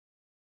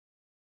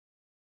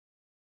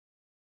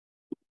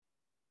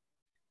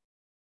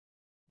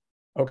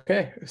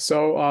Okay,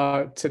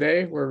 so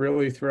today we're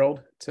really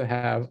thrilled to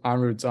have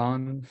Anru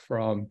Zhang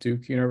from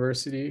Duke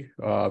University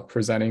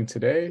presenting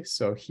today.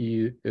 So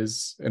he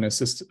is an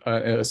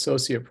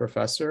associate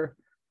professor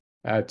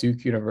at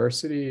Duke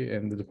University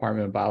in the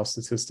Department of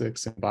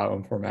Biostatistics and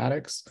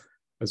Bioinformatics,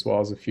 as well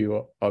as a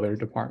few other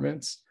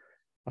departments.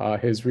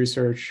 His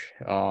research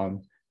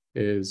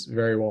is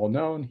very well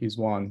known. He's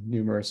won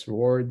numerous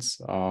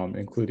awards,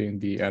 including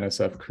the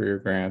NSF Career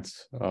Grant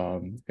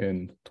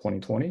in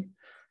 2020.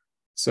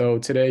 So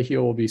today he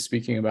will be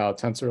speaking about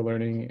tensor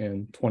learning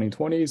in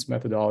 2020s,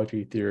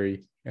 methodology,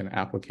 theory, and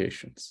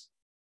applications.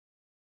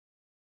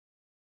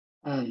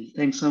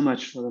 Thanks so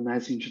much for the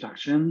nice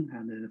introduction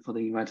and for the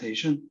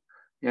invitation.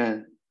 Yeah,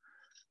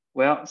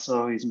 well,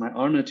 so it's my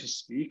honor to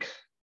speak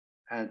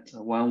at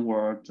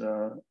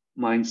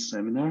 1W-MINDS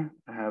seminar.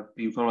 I have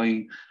been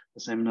following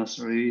the seminar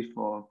series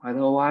for quite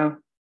a while,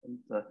 and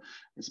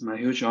it's my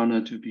huge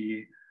honor to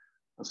be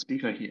a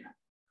speaker here.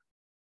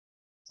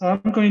 So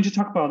I'm going to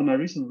talk about my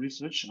recent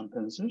research on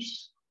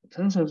tensors.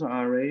 Tensors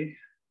are array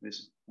with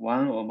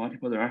one or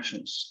multiple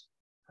directions.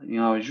 In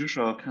our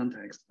usual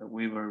context,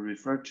 we will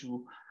refer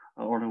to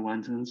order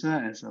 1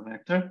 tensor as a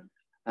vector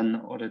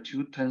and order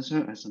 2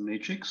 tensor as a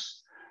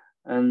matrix.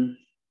 And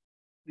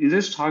in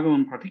this talk,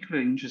 I'm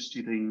particularly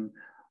interested in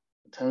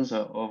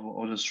tensor of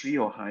order 3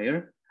 or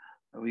higher.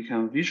 We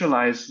can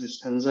visualize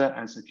this tensor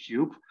as a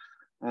cube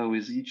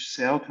with each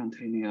cell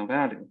containing a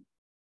value.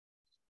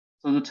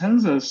 So the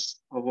tensors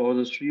of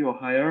order 3 or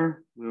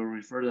higher, we'll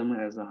refer them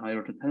as a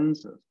higher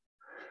tensors.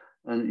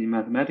 And in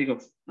mathematical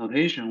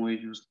notation, we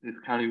use this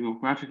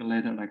calligraphic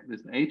letter like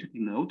this A to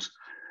denote.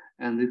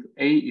 And this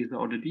A is the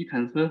order D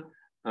tensor.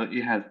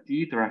 It has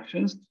D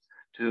directions.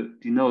 To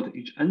denote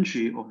each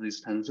entry of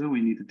this tensor,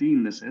 we need D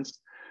indices,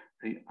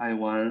 say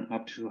I1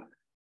 up to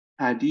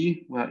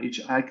ID, where each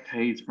IK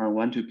is from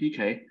 1 to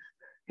PK.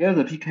 Here,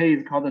 the PK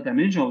is called the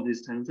dimension of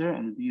this tensor,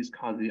 and D is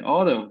called the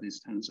order of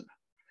this tensor.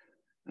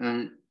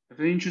 And if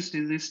you're interested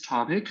in this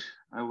topic,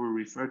 I will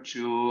refer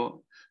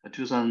to a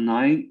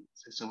 2009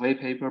 survey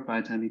paper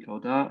by Tammy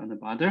Koda and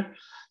Bader.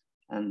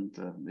 And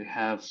they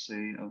have,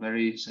 say, a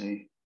very,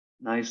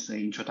 nice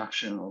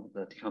introduction of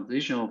the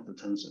decomposition of the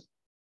tensor.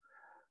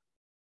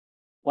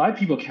 Why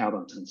people care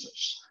about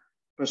tensors?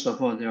 First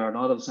of all, there are a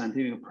lot of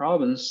scientific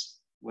problems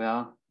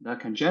that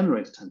can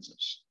generate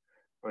tensors.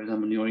 For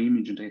example,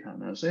 neuroimaging data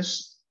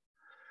analysis.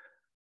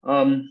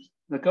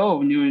 The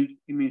goal of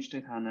neuroimage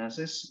data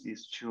analysis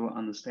is to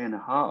understand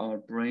how our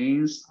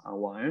brains are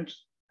wired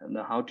and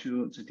how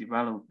to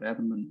develop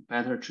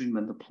better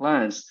treatment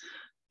plans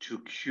to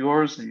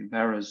cure the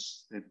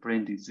various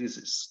brain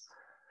diseases,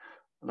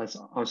 like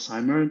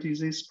Alzheimer's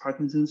disease,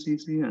 Parkinson's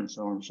disease, and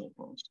so on and so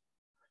forth.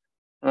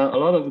 A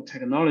lot of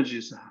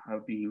technologies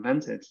have been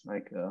invented,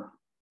 like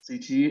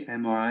CT,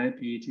 MRI,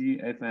 PET,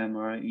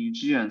 fMRI,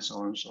 EEG, and so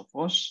on and so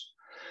forth.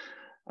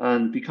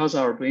 And because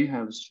our brain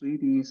has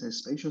 3D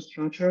spatial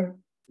structure,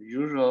 the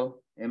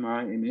usual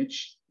MRI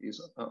image is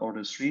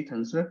order 3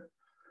 tensor.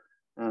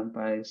 And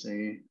by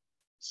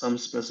some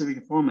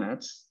specific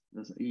formats,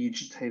 the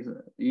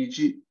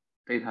EEG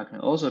data can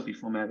also be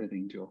formatted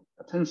into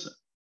a tensor.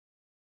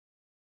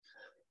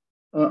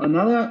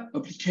 Another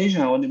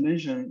application I want to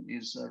mention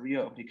is a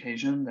real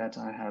application that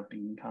I have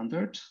been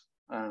encountered,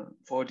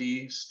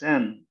 4D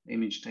STEM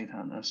image data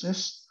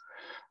analysis.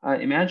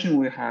 Imagine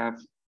we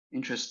have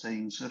interest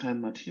in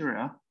certain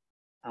material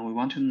and we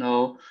want to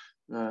know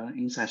the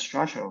inside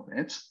structure of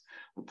it.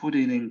 We put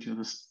it into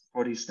the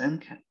 4D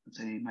STEM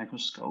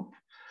microscope.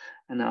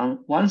 And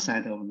on one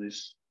side of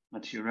this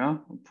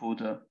material, we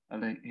put an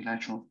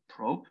electron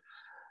probe,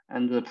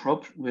 and the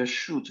probe will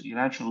shoot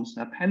electrons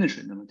that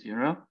penetrate the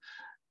material.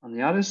 On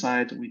the other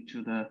side,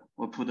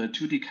 we'll put a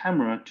 2D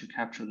camera to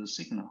capture the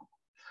signal.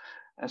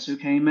 As you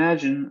can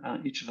imagine,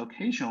 on each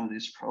location of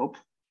this probe,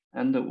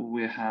 and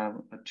we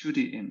have a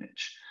 2D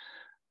image.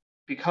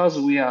 Because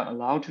we are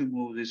allowed to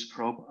move this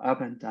probe up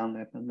and down,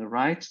 left and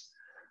right,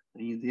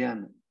 in the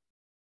end,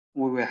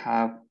 we will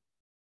have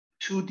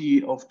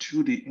 2D of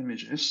 2D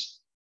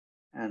images,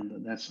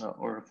 and that's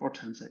our 4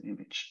 tensor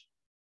image.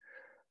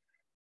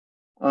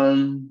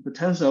 The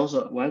tensor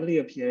also widely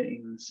appear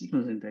in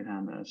sequencing data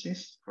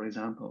analysis. For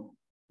example,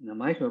 in the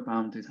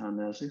microbiome data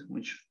analysis,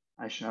 which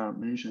I shall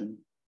mention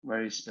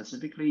very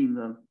specifically in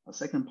the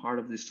second part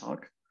of this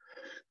talk,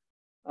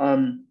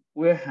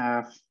 we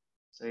have,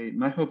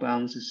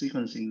 microbiome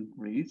sequencing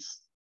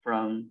reads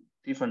from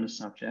different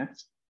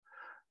subjects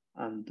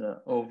and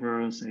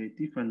over,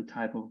 different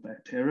type of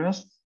bacteria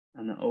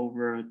and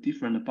over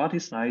different body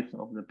size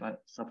of the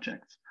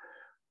subject.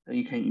 Then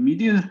you can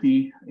immediately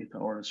see it's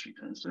order 3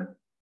 tensor.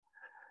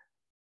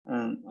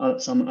 And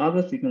some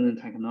other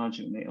sequencing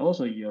technology may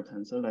also yield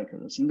tensor, like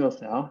the single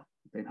cell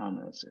data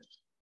analysis.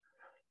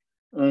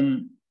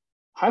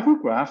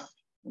 Hypergraph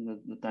and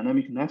the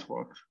dynamic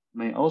network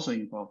may also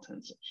involve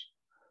tensors.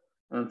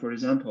 And for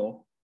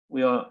example,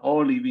 we are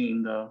all living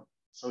in the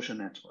social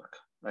network,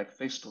 like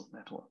Facebook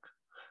network.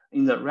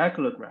 In the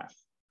regular graph,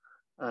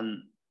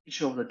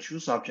 each of the 2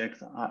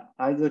 subjects are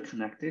either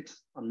connected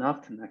or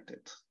not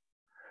connected.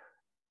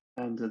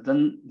 And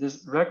then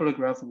this regular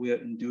graph will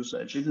induce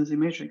an adjacency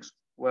matrix,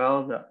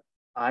 where the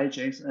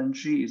ij's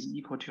entry is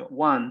equal to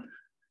 1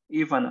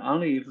 if and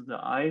only if the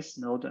i's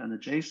node and the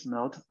j's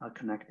node are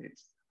connected,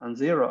 and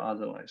 0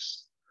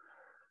 otherwise.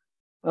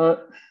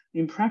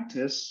 In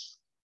practice,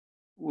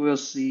 we'll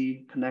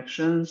see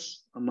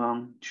connections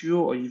among 2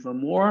 or even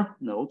more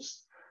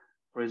nodes.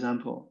 For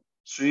example,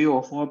 3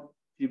 or 4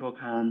 people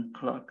can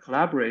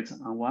collaborate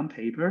on one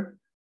paper,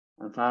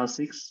 and 5 or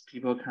 6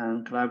 people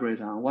can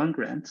collaborate on one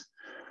grant.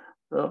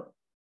 So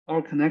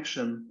our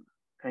connection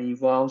can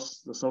involve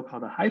the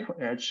so-called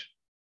hyperedge,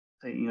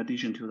 say, in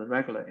addition to the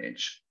regular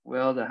edge,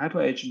 where the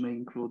hyperedge may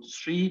include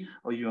 3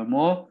 or even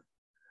more,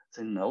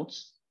 say,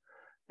 nodes.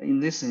 In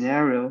this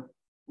scenario,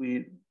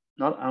 we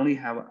not only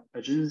have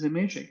adjacency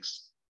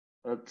matrix,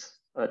 but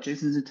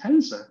adjacency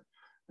tensor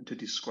to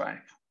describe.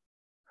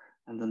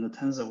 And then the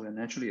tensor will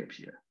naturally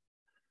appear.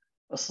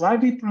 A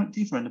slightly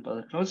different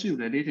but closely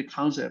related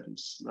concept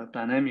is the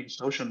dynamic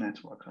social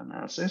network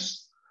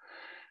analysis.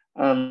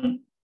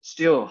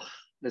 Still,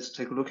 let's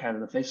take a look at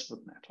the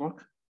Facebook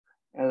network.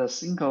 At a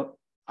single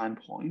time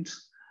point,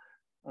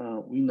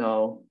 we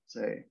know,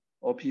 say,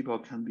 all people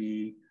can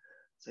be,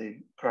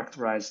 say,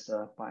 characterized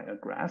by a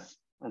graph,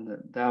 and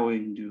that will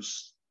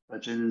induce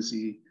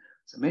adjacency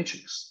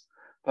matrix.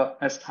 But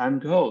as time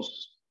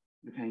goes,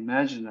 you can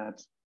imagine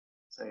that,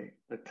 say,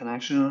 the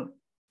connection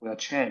will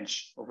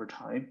change over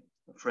time.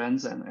 The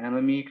friends and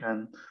enemy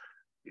can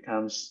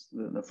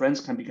the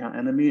friends can become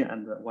enemy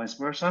and vice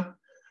versa.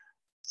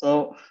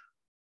 So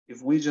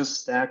if we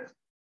just stack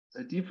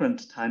the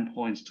different time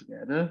points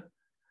together,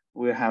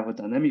 we'll have a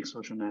dynamic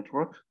social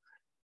network,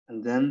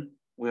 and then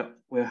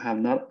we'll have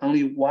not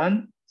only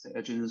one, say,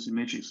 adjacency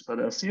matrix, but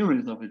a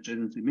series of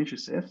adjacency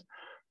matrices.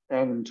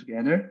 Add them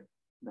together,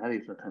 that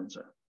is a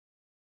tensor.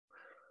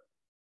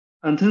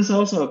 And tensor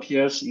also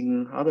appears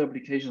in other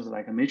applications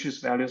like a matrix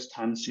values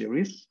time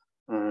series.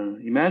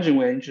 Imagine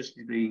we're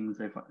interested in,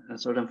 say, a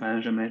certain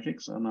financial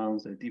metrics among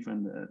the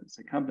different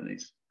say,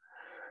 companies,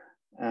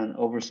 and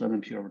over a certain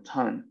period of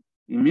time.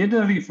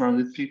 Immediately from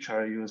this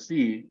picture, you'll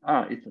see,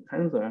 it's a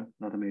tensor,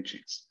 not a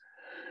matrix.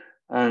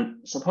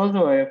 And suppose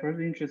we're first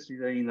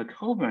interested in the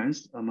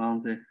covariance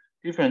among the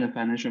different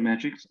financial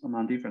metrics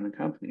among different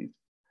companies,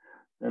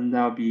 then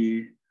there'll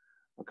be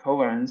a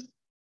covariance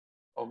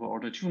over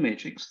order 2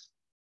 matrix.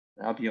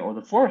 That'll be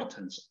order 4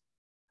 tensor.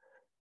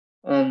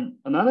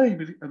 Another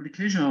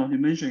application I want to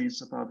mention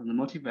is about the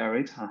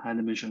multivariate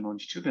high-dimensional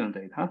longitudinal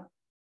data,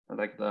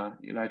 like the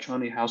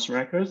electronic health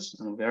records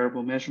and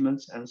variable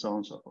measurements and so on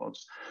and so forth.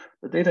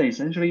 The data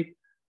essentially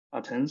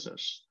are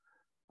tensors.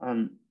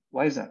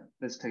 Why is that?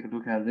 Let's take a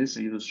look at this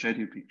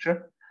illustrative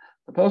picture.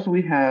 Suppose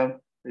we have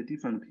the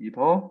different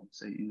people,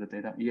 say in the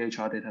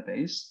EHR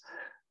database,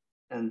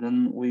 and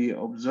then we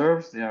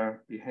observe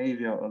their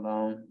behavior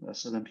along a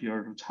certain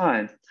period of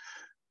time.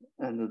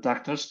 And the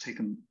doctors take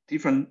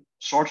different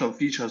sorts of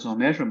features or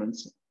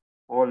measurements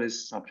for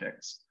these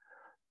subjects.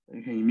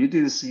 You can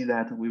immediately see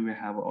that we will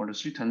have order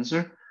 3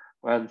 tensor,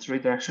 where the 3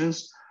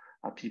 directions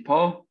are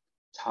people,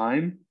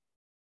 time,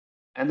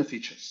 and the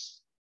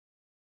features.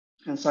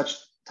 And such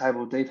type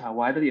of data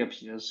widely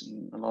appears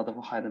in a lot of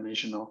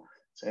high-dimensional,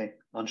 say,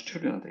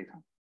 longitudinal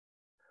data.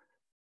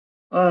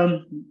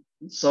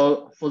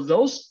 So for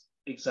those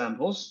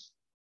examples,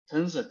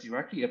 tensor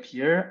directly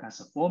appear as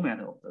a format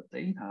of the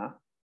data,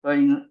 but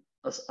in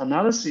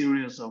another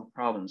series of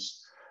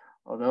problems,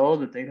 although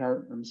the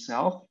data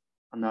themselves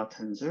are not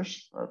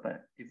tensors,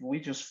 but if we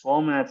just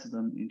format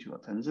them into a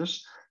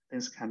tensors,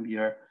 things can be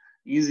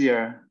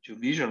easier to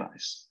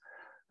visualize.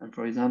 And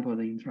for example,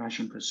 the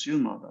interaction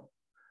pursuit model.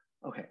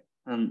 Okay,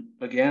 and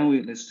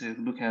again, let's take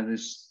a look at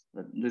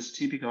this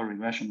typical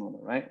regression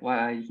model, right?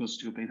 Yi equals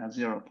to beta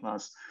 0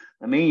 plus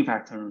the main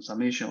factor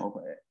summation of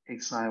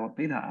xi or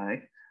beta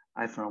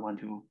I from 1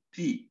 to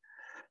p.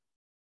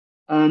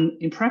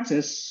 And in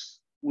practice,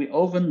 we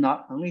often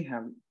not only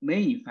have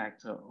main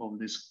factor of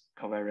this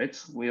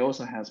covariate, we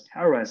also have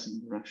pairwise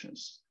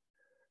interactions.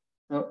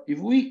 So if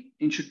we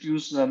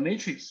introduce the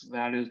matrix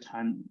value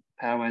time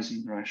pairwise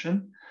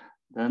interaction,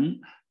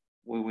 then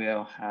we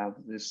will have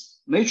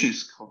this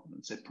matrix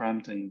say,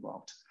 parameter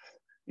involved.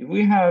 If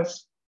we have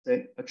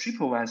say, a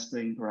triple-wise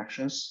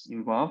interactions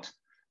involved,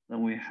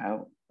 then we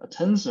have a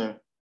tensor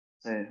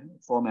say,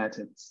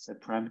 formatted say,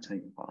 parameter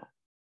involved.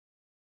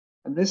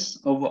 And this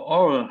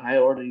overall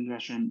higher order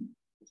interaction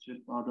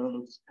model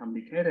looks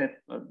complicated,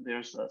 but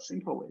there's a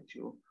simple way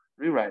to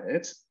rewrite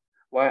it.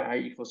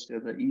 Yi equals to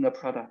the inner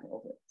product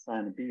of x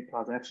and b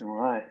plus x and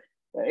y.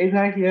 The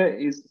xi here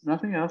is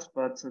nothing else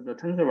but the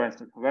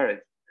tensorized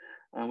covariate,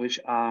 which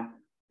are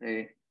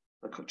the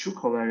 2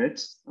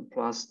 covariates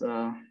plus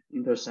the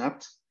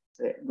intercept,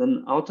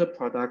 then outer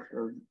product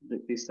of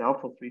the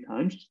self for 3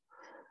 times.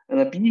 And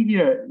the b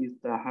here is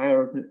the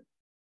higher order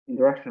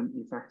interaction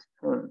effect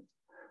current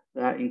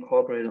that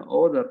incorporate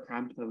all the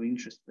parameters of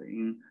interest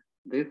in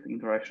this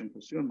interaction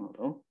pursuit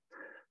model.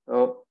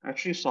 So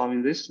actually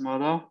solving this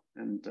model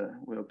and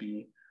will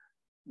be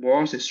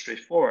more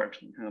straightforward.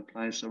 You can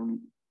apply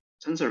some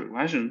tensor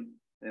regression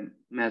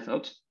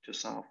method to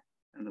solve,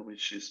 and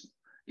which is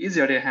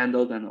easier to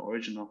handle than the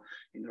original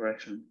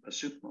interaction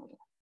pursuit model.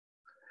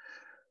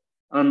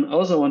 I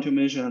also want to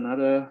mention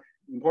another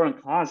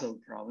important class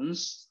of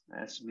problems,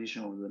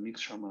 estimation of the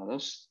mixture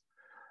models.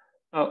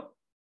 Now,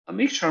 a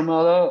mixture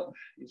model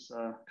is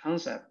a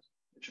concept,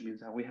 which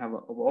means that we have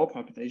an overall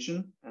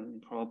population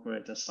and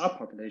incorporate the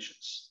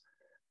subpopulations.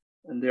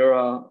 And there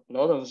are a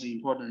lot of the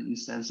important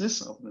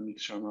instances of the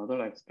mixture model,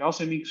 like the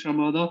Gaussian mixture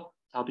model,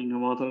 top-down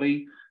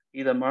modeling,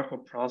 either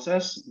Markov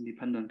process,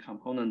 independent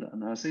component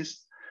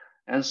analysis,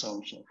 and so on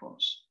and so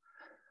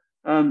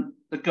forth.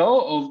 The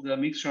goal of the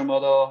mixture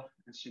model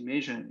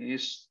estimation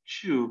is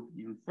to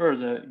infer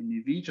the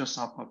individual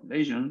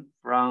subpopulation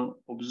from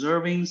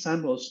observing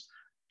samples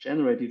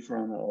generated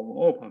from the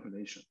overall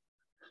population.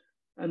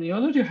 And in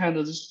order to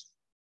handle these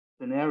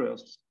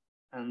scenarios,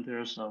 and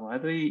there's a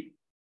widely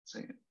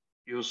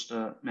used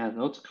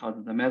method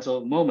called the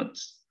method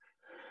moments.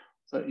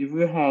 So if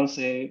we have,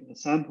 say, the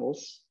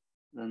samples,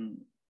 then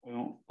we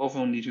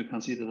often need to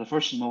consider the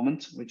first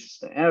moment, which is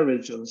the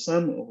average of the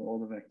sum of all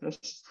the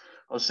vectors.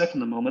 Or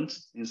second moment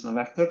is the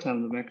vector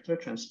times the vector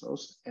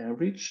transpose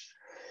average.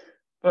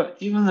 But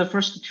even the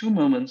first two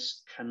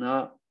moments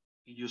cannot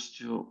be used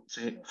to,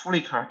 say,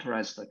 fully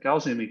characterize the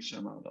Gaussian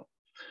mixture model.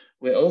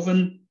 We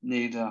often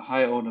need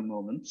higher order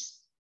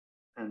moments,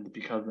 and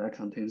because that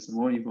contains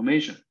more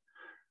information.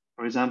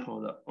 For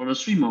example, the order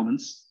 3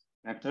 moments,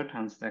 vector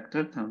times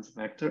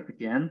vector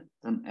again,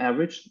 then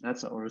average,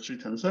 that's the order 3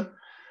 tensor.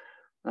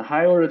 The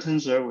high order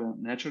tensor will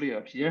naturally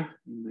appear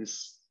in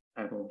this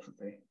type of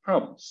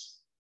problems.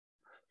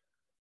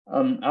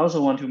 I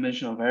also want to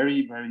mention a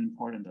very, very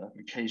important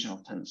application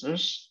of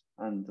tensors,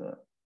 and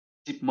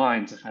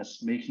DeepMind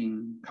has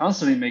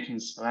constantly making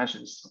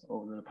splashes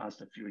over the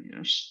past few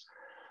years.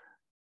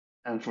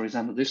 And for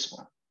example, this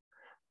one.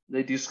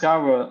 They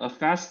discover a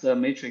faster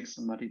matrix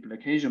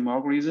multiplication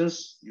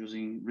algorithms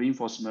using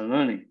reinforcement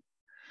learning.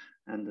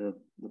 And the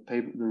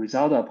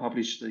results are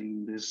published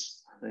in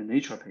this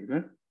Nature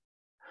paper.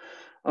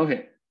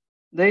 Okay,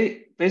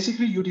 they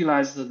basically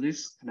utilized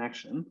this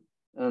connection.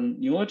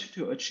 And in order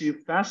to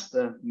achieve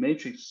faster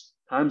matrix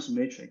times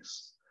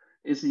matrix,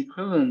 it's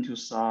equivalent to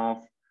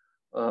solve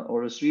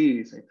order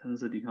 3, say,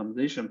 tensor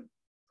decomposition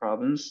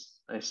problems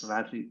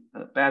slightly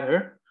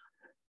better.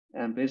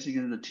 And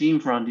basically the team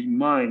from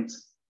DeepMind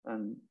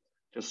and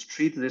just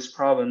treat this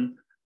problem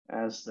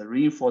as the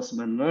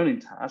reinforcement learning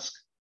task.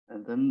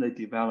 And then they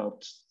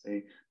developed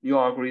a new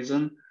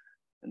algorithm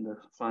and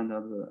find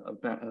out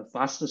a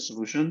faster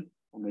solution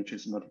for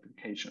matrix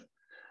multiplication.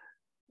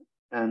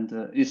 And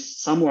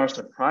it's somewhat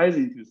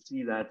surprising to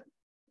see that,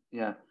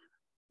 yeah,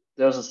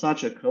 there's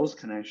such a close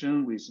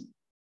connection with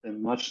the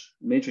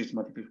matrix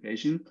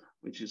multiplication,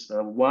 which is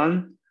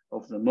one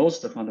of the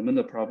most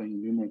fundamental problems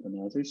in numeric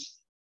analysis,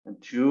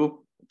 and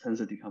 2,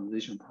 tensor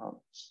decomposition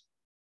problems.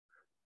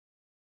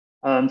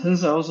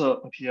 Tensor also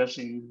appears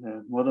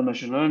in modern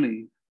machine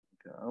learning.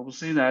 I would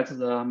say that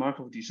the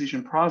Markov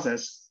decision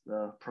process,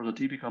 the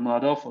prototypical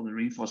model for the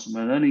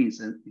reinforcement learning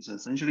is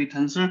essentially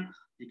tensor,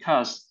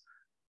 because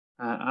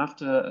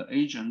after an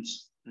agent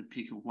they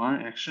pick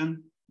one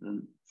action,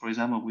 then, for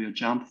example, we'll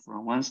jump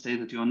from one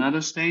state to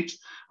another state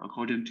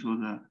according to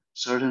the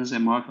certain, say,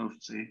 Markov,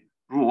 say,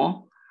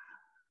 rule.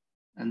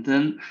 And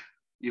then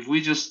if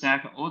we just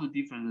stack all the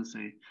different,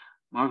 say,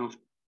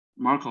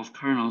 Markov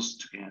kernels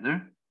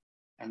together,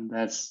 and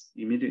that's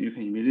immediate, you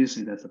can immediately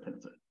see that's a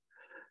tensor.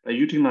 By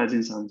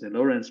utilizing some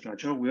low-rank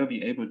structure, we'll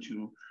be able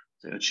to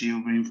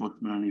achieve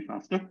reinforcement learning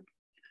faster.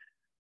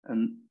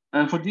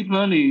 And for deep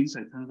learning,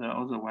 say, tensor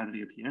also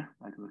widely appear,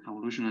 like the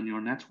convolutional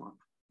neural network.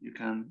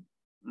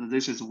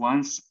 This is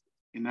one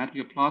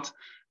schematic plot.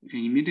 You can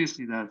immediately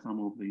see that some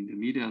of the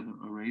intermediate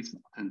arrays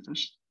are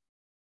tensors.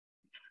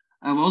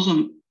 I've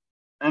also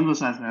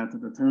emphasized that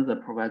the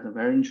tensor provides a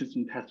very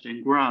interesting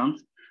testing ground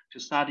to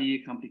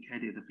study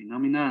complicated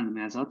phenomena and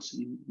methods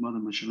in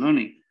modern machine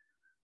learning.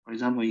 For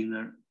example, in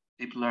the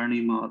deep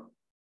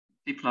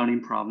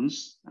learning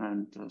problems,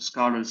 and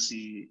scholars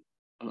see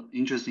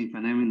interesting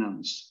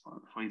phenomena.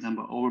 For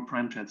example,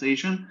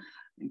 overparameterization,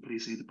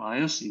 implicit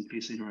bias,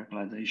 implicit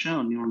regularization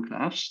of neural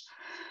graphs.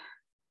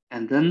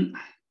 And then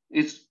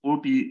it will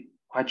be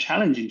quite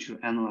challenging to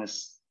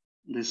analyze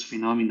this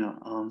phenomena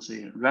on,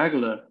 say,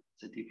 regular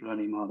deep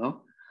learning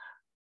model.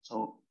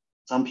 So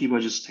some people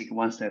just take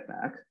one step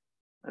back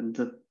and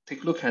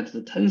take a look at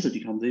the tensor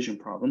decomposition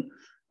problem.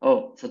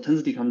 Oh, for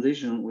tensor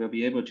decomposition, we'll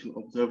be able to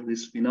observe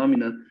this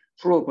phenomenon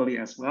probably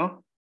as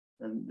well.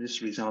 And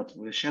this result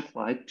will shed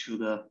light to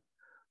the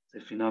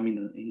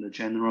phenomenon in the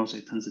general, say,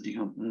 tensor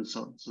decomposition.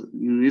 So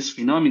in this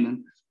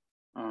phenomenon,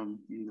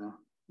 in the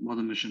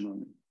modern machine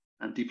learning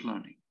and deep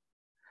learning.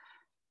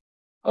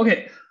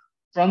 Okay,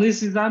 from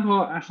this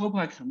example, I hope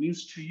I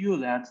convinced to you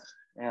that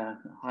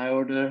high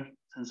order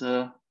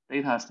tensor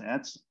data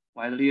sets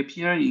widely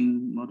appear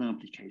in modern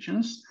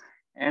applications.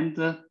 And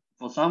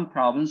for some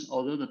problems,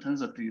 although the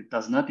tensor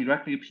does not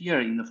directly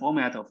appear in the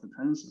format of the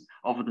tensor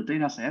of the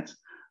data set,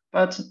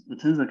 but the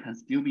tensor can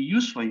still be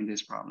useful in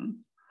this problem.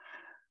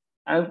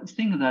 I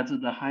think that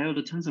the high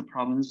order tensor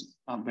problems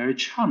are very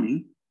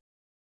charming,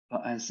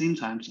 But at the same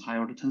time,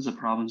 higher order tensor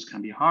problems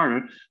can be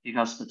harder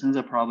because the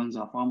tensor problems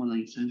are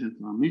formally extensions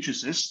from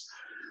matrices.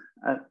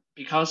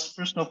 Because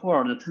first of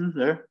all, the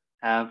tensor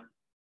have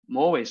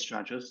more weight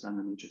structures than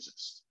the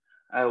matrices.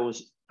 I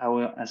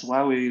will, as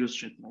well will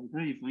illustrate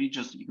later, if we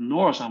just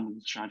ignore some of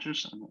the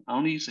structures and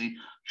only say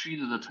treat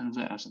the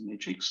tensor as a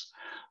matrix,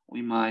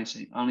 we might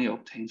say only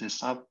obtain the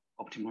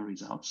suboptimal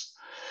results.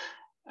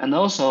 And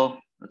also,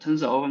 the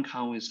tensor often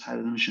come with high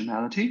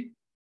dimensionality.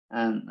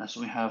 And as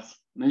we have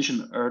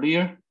mentioned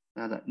earlier,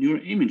 that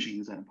neural imaging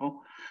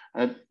example,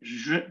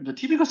 the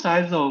typical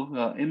size of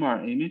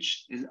MR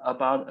image is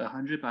about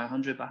 100 by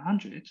 100 by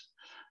 100.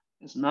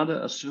 It's not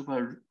a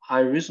super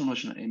high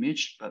resolution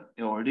image, but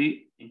it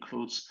already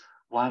includes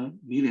 1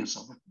 million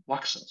of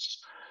voxels.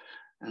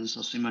 And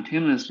so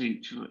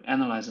simultaneously to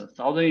analyze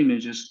 1,000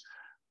 images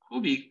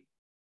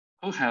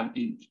could have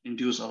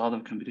induced a lot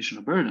of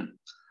computational burden.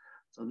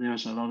 So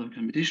there's a lot of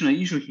computational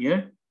issue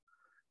here.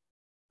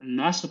 And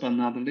last but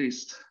not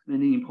least,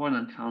 many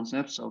important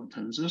concepts of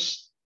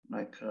tensors,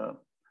 like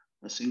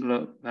the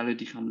singular value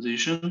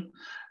decomposition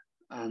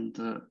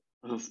and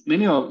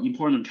many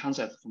important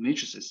concepts for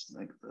matrices,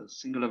 like the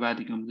singular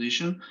value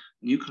decomposition,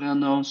 nuclear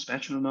norm,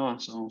 spectral norm,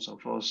 and so on and so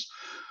forth.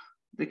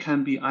 They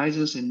can be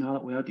either say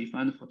not well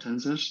defined for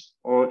tensors,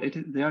 or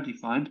they are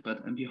defined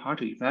but can be hard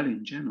to evaluate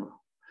in general.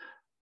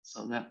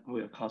 So that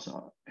will cause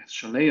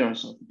extra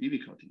layers of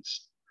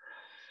difficulties.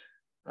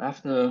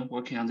 After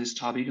working on this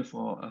topic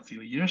for a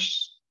few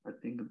years, I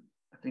think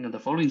the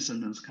following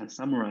sentence can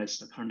summarize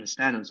the current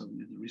status of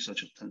the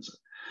research of tensor.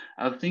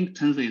 I think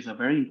tensor is a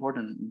very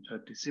important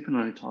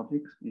interdisciplinary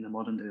topic in the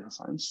modern data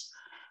science.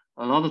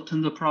 A lot of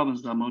tensor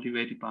problems are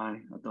motivated by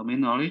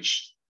domain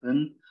knowledge.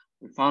 Then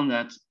we found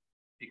that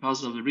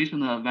because of the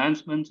recent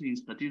advancement in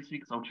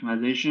statistics,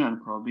 optimization, and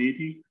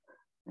probability,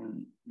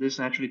 and this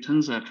actually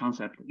tensor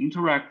concept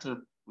interact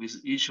with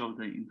each of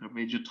the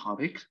individual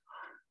topic.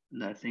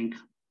 And I think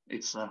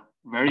it's a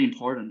very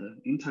important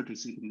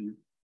interdisciplinary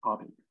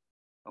topic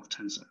of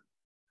tensor.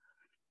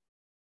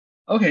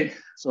 Okay,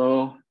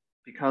 so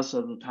because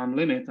of the time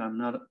limit, I'm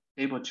not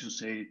able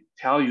to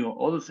tell you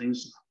all the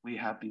things we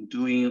have been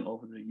doing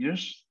over the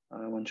years.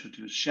 I want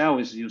to share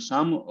with you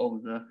some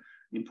of the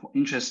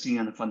interesting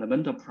and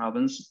fundamental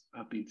problems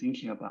I've been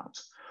thinking about.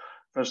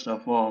 First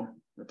of all,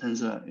 the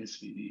tensor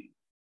SVD.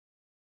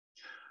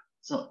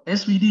 So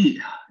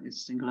SVD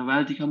is singular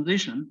value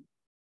decomposition.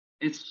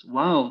 It's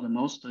one of the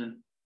most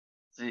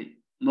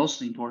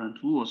important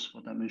tools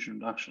for dimension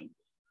reduction.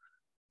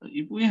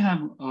 If we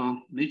have a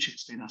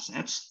matrix data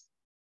sets,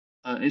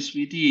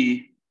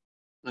 SVD,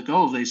 the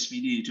goal of the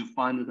SVD is to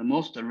find the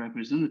most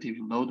representative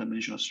low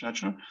dimensional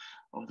structure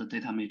of the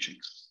data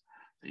matrix.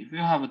 So if you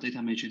have a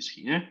data matrix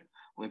here,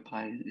 we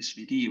apply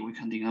SVD, we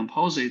can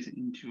decompose it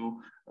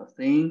into a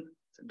thin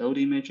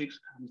loading matrix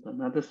and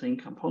another thin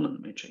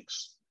component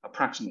matrix,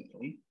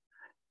 approximately.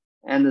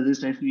 And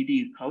this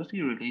SVD is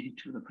closely related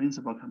to the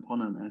principal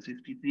component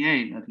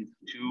PCA, that is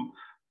to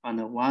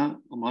find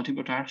one or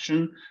multiple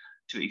direction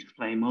to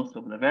explain most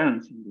of the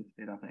variance in this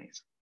database.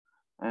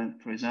 And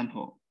for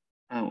example,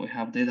 we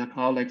have data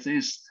cloud like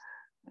this,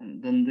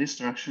 and then this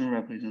direction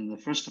represents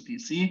the first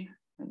PC,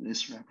 and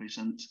this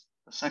represents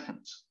the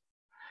second.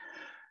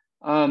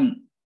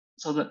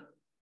 So that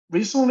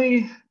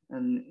recently,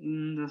 and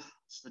in the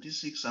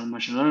statistics and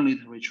machine learning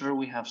literature,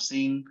 we have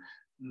seen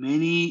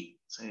many,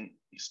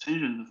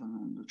 extensions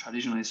from the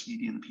traditional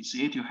SVD and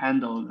PCA to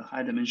handle the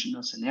high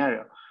dimensional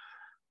scenario.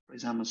 For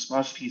example,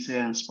 sparse PCA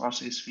and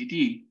sparse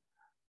SVD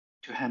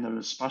to handle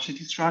the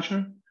sparsity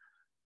structure,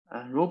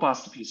 and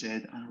robust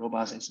PCA and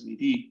robust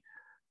SVD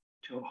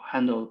to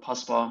handle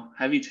possible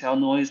heavy tail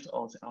noise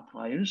or the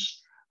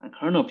outliers, and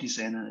kernel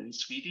PCA and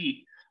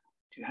SVD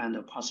to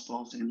handle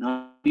possible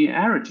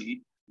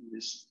non-linearity in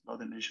this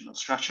low-dimensional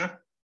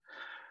structure.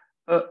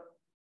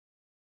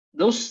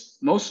 Those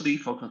mostly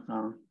focus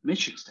on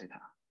matrix data.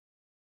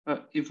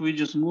 But if we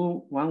just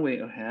move one way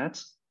ahead,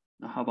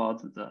 now how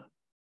about the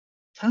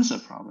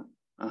tensor problem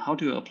and how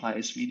to apply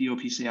SVD or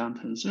PCA on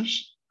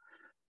tensors?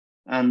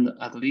 And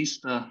at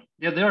least,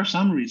 there are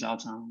some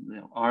results on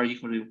the R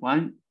equal to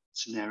 1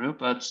 scenario,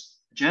 but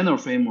the general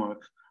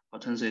framework for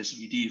tensor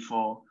SVD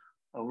for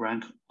a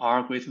rank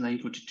R greater than or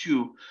equal to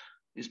 2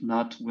 is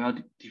not well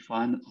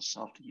defined or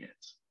solved yet.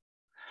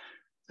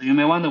 So you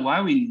may wonder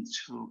why we need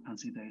to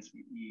consider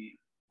SVD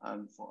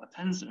for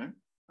a tensor,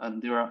 and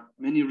there are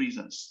many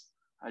reasons.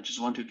 I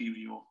just want to give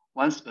you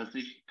one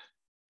specific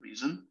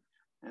reason,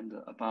 and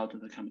about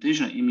the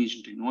computational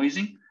image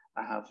denoising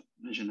I have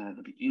mentioned at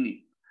the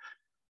beginning.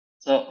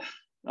 So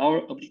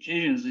our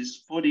application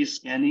is 4D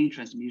scanning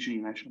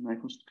transmission electron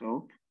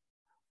microscope.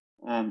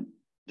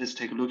 Let's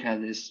take a look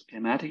at this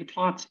schematic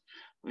plot.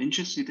 We're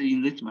interested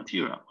in this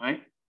material,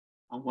 right?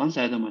 On one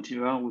side of the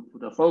material, we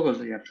put a focus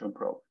electron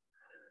probe,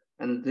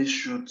 and this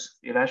shoots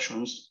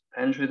electrons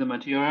penetrate the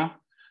material,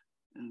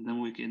 and then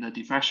we get a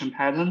diffraction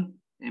pattern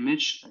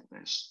image like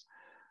this.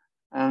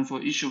 And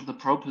for each of the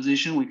probe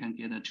position, we can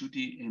get a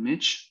 2D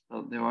image.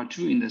 So there are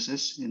two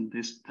indices in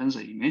this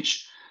tensor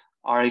image.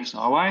 Rx,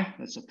 Ry,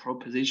 that's the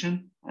probe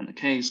position, and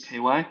K is Ky,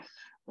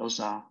 Those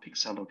are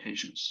pixel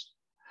locations.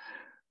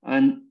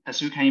 And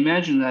as you can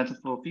imagine that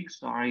for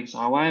fixed Rx,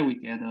 Ry, we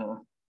get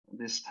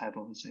this type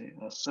of, say,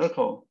 a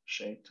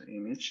circle-shaped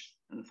image.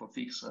 And for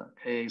fixed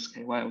Kx,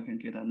 Ky, we can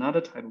get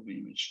another type of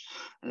image.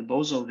 And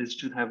both of these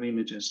two type of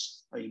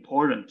images are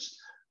important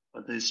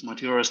for this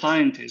material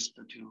scientist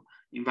to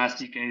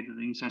investigate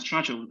the inside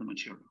structure of the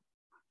material.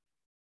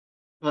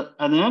 But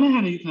on the other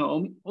hand, you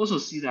can also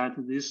see that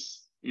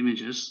these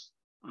images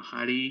are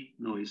highly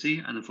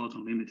noisy and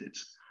photon limited.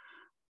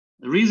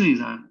 The reason is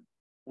that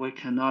we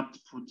cannot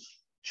put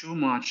too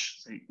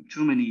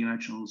many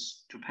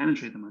electrons to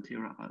penetrate the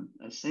material at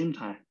the same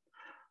time,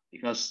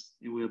 because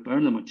it will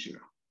burn the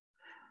material.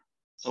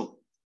 So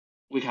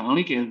we can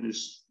only get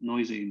these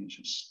noisy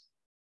images.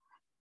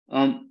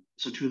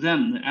 So to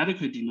them, the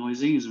adequate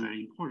denoising is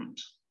very important.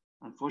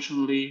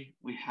 Unfortunately,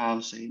 we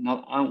have, say,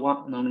 not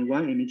only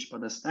one image,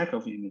 but a stack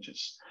of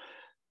images.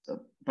 So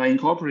by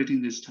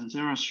incorporating this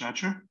tensor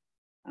structure,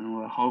 and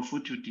we're hopeful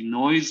to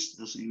denoise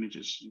those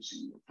images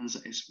using the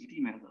tensor SVD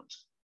method.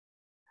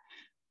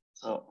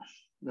 So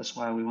that's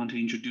why we want to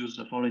introduce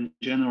the following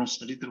general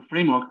statistical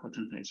framework for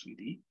tensor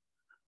SVD.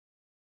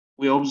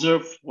 We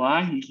observe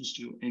y equals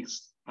to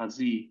x plus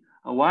z.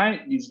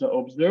 Y is the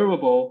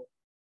observable,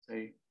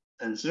 say,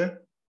 tensor,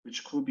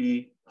 which could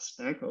be a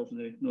stack of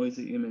the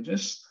noisy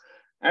images.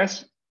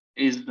 X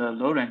is the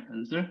low-rank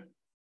tensor,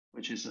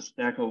 which is a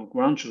stack of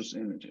ground truth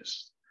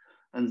images.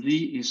 And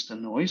z is the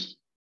noise.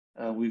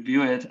 We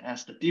view it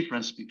as the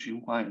difference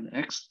between y and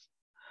x.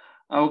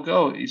 Our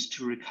goal is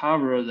to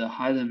recover the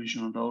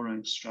high-dimensional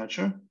low-rank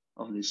structure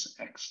of this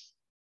x.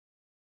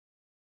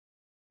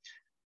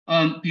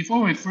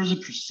 Before we further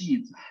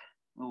proceed,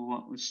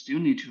 we still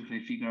need to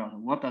figure out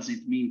what does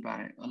it mean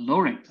by a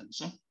low-rank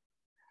tensor.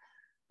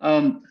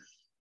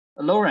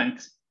 A low rank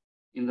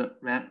in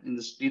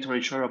the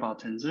literature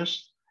about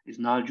tensors is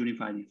not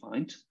unified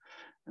defined,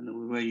 and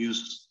we will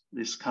use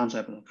this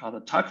concept called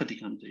the Tucker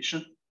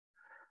decomposition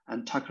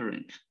and Tucker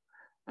rank.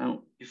 And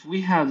if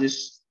we have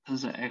this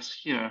tensor X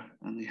here,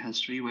 and it has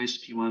three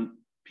weights, P1,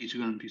 P2,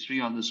 and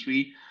P3 are the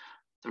three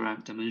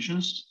direct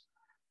dimensions,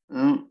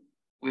 then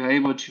we are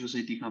able to,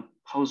 say,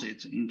 decompose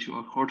it into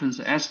a core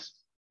tensor S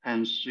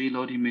times three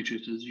loading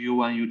matrices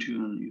U1, U2,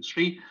 and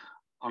U3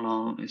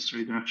 along its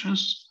three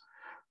directions,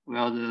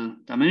 where the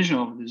dimension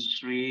of these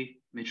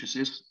three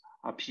matrices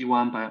are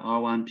P1 by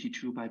R1,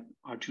 P2 by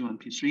R2, and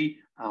P3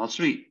 by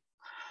R3.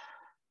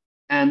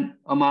 And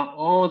among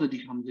all the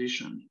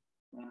decomposition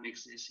that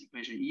makes this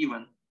equation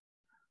even,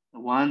 the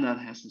one that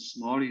has the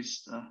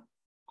smallest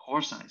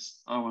core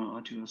size,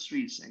 R1, R2,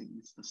 R3, say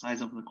it's the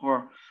size of the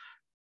core,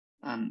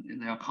 and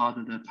they are called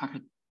the Tucker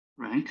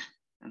rank,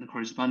 and the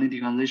corresponding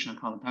decomposition are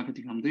called the Tucker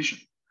decomposition.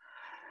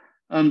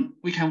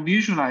 We can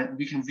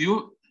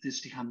view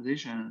this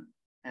decomposition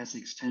as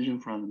extension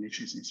from the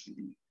matrix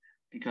SVD,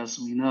 because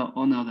we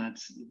all know that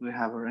if we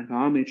have a rank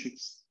R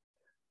matrix,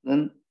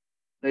 then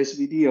the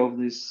SVD of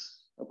this,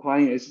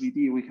 applying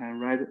SVD, we can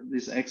write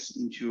this X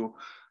into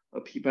a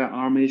P by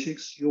R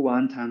matrix,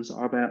 U1 times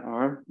R by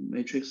R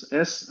matrix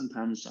S, and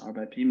times R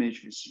by P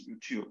matrix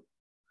U2.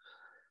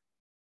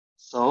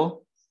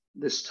 So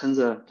this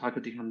tensor Tucker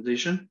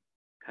decomposition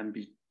can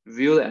be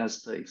viewed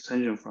as the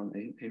extension from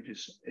a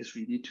matrix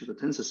SVD to the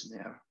tensor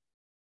scenario.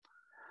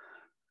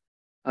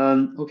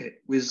 Okay,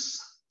 with,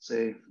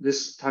 say,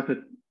 this Tucker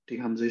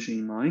decomposition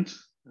in mind,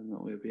 and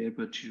we'll be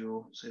able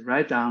to, say,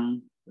 write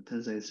down the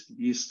tensor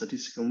SVD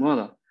statistical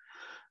model.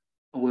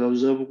 We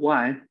observe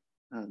y,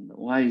 and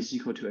y is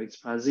equal to x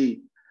plus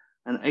z.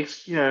 And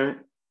x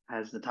here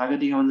has the Tucker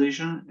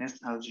decomposition, s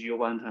times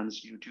u1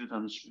 times u2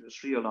 times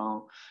u3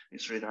 along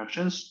its three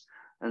directions.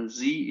 And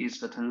z is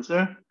the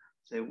tensor,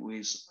 say,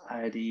 with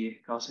ID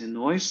Gaussian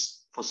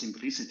noise for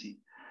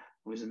simplicity,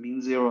 with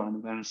mean zero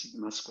and variance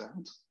sigma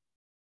squared.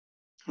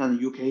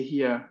 And UK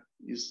here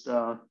is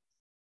the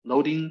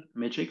loading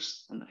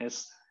matrix, and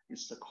S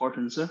is the core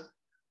tensor.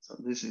 So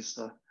this is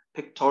the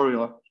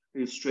pictorial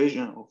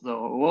illustration of the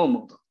overall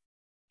model.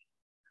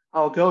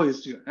 Our goal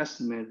is to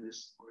estimate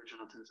this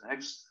original tensor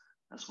X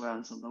as well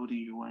as the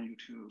loading U1,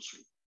 U2, U3.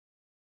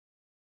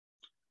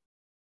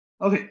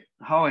 Okay,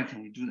 how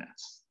can we do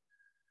that?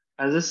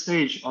 At this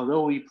stage,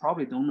 although we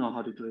probably don't know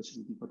how to do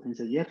SVD for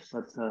tensor yet,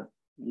 but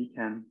we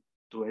can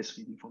do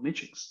SVD for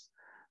matrix.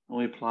 And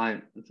we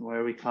apply the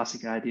very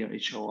classic idea of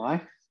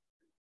HOI.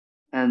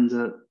 And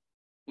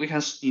we can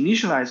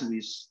initialize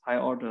with high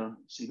order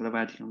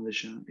simplified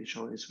decomposition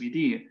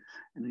HOSVD,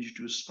 and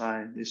introduced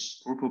by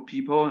this group of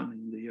people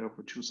in the year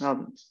of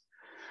 2000.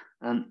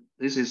 And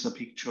this is a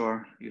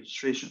picture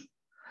illustration.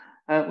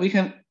 We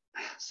can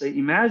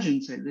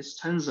imagine this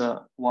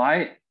tensor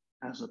Y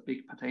as a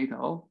big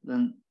potato.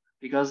 Then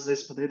because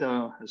this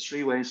potato has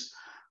three ways,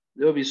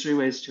 there will be three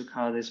ways to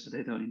cut this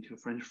potato into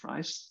French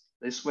fries.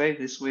 This way,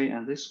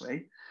 and this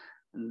way.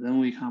 And then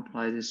we can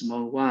apply this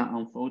model 1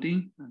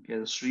 unfolding and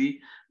get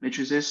three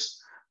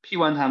matrices,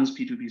 P1 times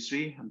P2,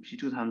 P3, and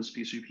P2 times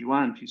P3,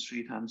 P1, and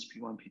P3 times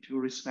P1, P2,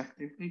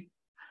 respectively.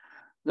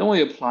 Then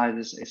we apply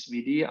this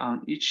SVD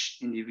on each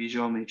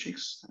individual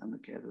matrix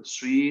and get the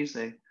three,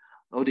 say,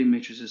 loading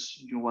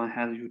matrices U1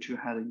 hat, U2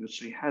 hat,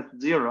 U3 hat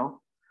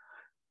 0.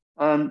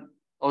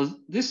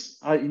 This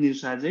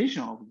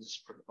initialization of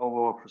this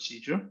overall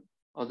procedure,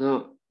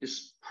 although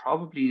it's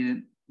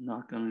probably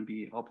not going to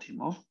be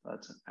optimal,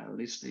 but at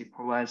least it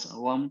provides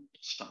a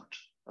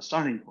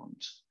starting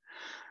point.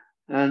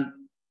 And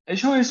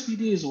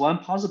HOSPD is one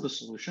possible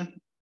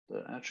solution.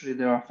 Actually,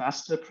 there are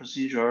faster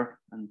procedure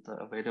and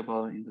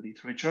available in the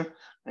literature,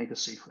 like a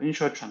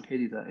sequential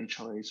truncated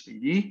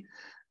HOSPD,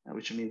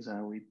 which means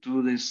that we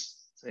do this,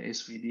 say,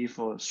 SVD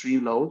for three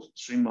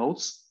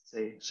modes,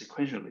 say,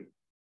 sequentially.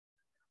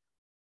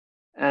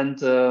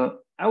 And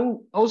I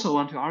will also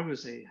want to argue,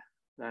 say,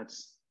 that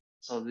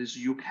so this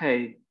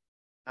UK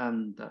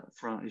and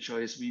from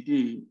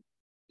HOSPD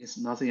is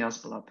nothing else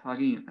but a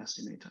plug-in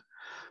estimator.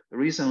 The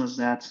reason is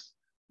that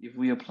if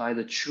we apply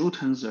the true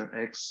tensor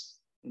X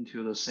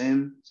into the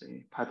same,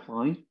 say,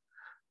 pipeline,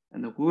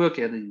 and we will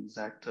get the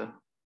exact,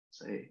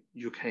 say,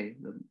 UK,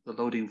 the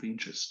loading of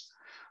interest.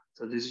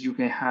 So this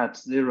UK hat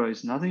 0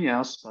 is nothing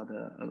else but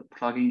a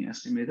plug-in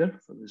estimator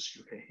for this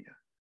UK here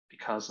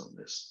because of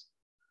this.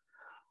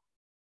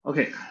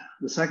 Okay,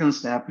 the second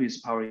step is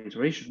power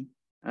iteration.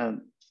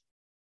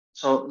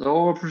 So the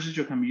overall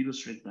procedure can be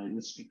illustrated in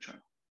this picture.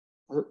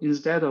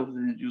 Instead of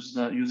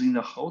using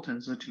the whole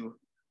tensor to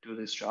do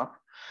this job,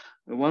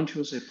 we want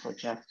to say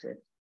project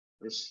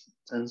this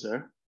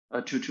tensor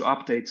to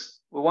update.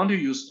 We want to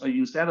use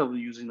instead of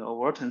using the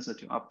overall tensor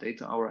to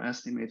update our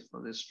estimate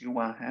for this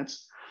U1 hat,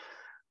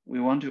 we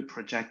want to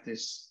project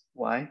this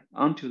Y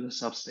onto the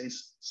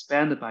subspace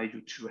spanned by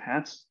U2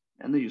 hat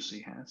and the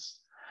U3 hats.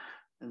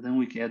 And then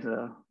we get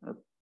a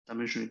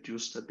dimension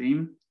reduced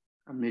beam,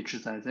 a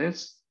matrix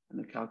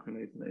and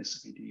calculate the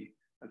SVD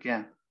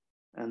again.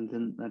 And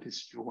then that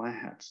is U1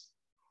 hat.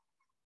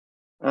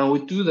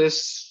 We do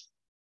this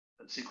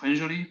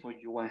sequentially for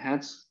U1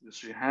 hats,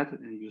 U3 hat,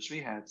 and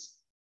U3 hats,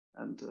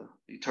 and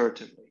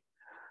iteratively.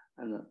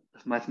 And the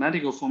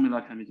mathematical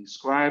formula can be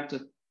described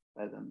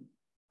by them.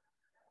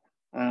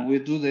 And we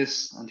do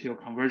this until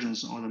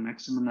convergence or the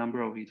maximum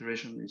number of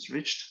iterations is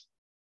reached.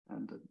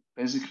 And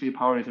basically,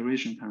 power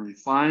iteration can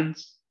refine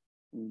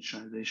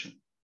initialization.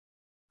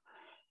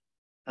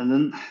 And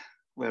then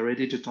we're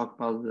ready to talk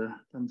about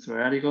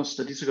the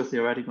statistical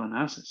theoretical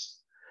analysis.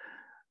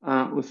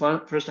 We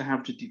first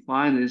have to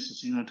define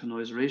this signal to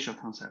noise ratio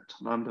concept,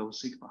 lambda over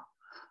sigma.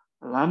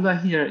 Lambda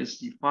here is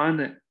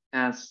defined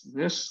as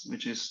this,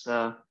 which is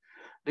the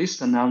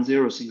least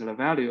non-zero singular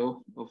value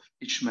of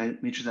each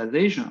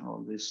matrixization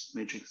of this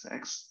matrix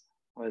X,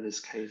 or in this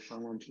case,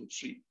 1, 1, 2,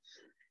 3.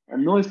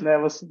 And noise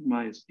level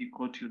sigma is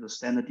equal to the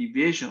standard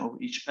deviation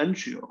of each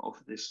entry of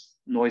this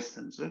noise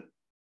tensor.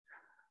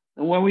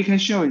 And what we can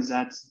show is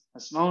that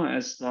as long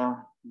as the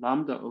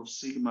lambda of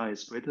sigma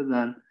is greater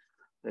than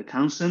the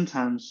constant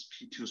times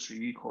P2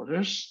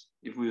 3/4,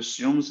 if we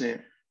assume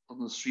that of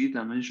the 3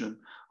 dimension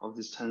of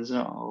this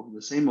tensor are of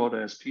the same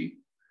order as P,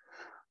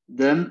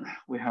 then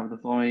we have the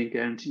following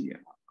guarantee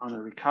on the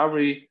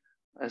recovery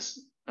as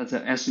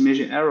the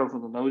estimation error for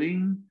the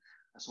loading,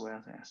 as well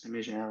as the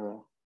estimation error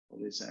for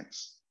this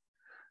X.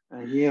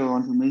 And here I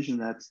want to mention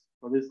that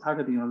for this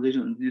targeting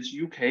organization in this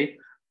UK,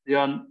 they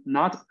are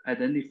not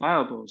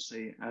identifiable,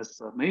 say, as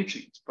a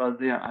matrix, but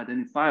they are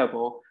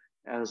identifiable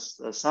as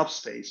a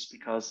subspace,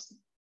 because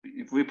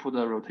if we put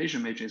a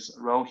rotation matrix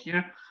row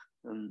here,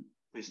 then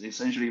we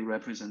essentially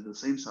represent the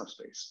same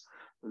subspace.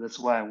 So that's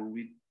why when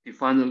we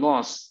define the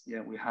loss,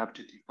 we have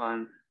to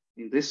define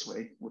in this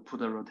way. We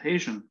put a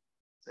rotation,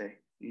 say,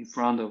 in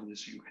front of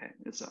this UK.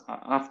 It's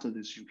after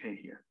this UK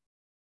here.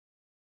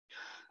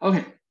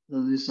 Okay,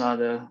 so these are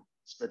the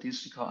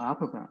statistical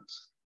upper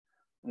bounds.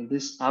 And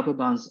these upper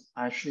bounds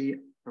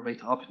actually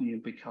rate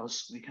optimal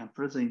because we can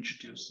further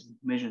introduce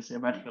information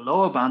theoretical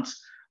lower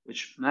bounds,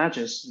 which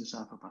matches this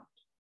upper bound.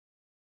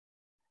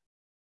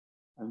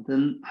 And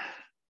then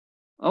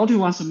I also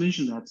want to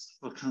mention that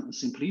for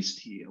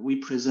simplicity, we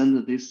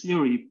presented this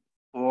theory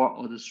for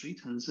all the 3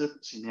 tensor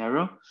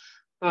scenario,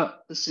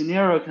 but the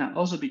scenario can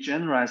also be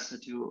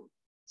generalized to,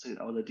 say,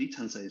 all the D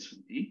tensor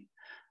SVD.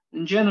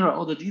 In general,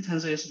 all the D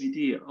tensor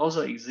SVD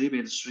also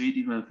exhibit 3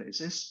 different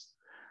phases.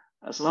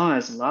 As long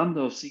as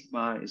lambda of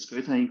sigma is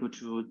greater than or equal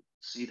to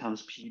C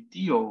times P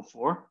D over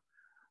 4,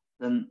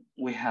 then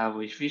we have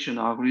an efficient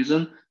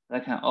algorithm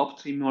that can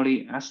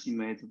optimally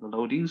estimate the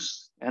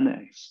loadings and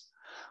X.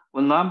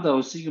 When lambda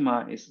of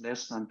sigma is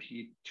less than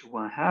P to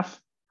 1/2,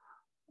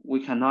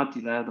 we cannot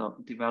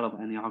develop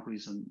any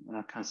algorithm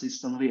that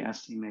consistently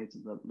estimate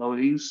the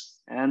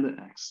loadings and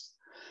the X.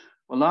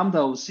 When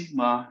lambda of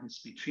sigma is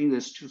between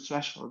these 2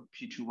 thresholds,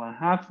 P to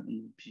 1/2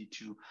 and P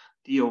to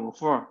D over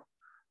 4,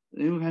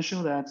 then we can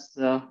show that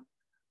the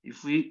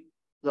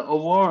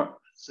overall,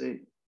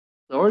 say,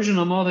 the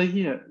original model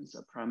here is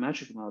a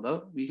parametric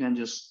model. We can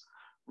just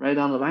write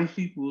down the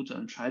likelihood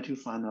and try to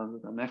find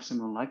out the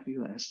maximum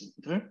likelihood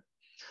estimator.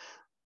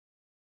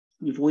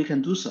 If we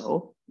can do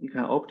so, we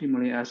can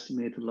optimally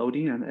estimate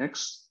loading and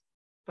X.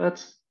 But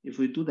if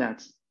we do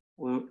that,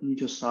 we'll need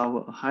to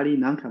solve a highly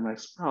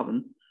non-convex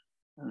problem.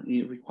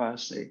 It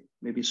requires, say,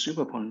 maybe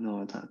super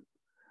polynomial time.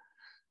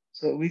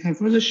 So we can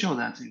further show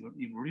that if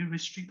we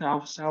restrict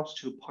ourselves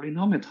to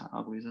polynomial type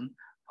algorithm,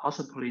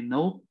 possibly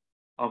no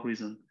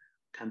algorithm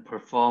can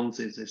perform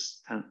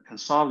can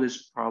solve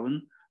this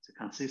problem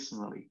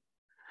consistently.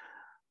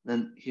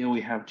 Then here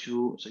we have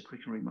two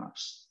quick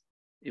remarks.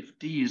 If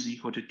D is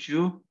equal to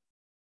 2,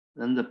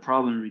 then the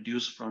problem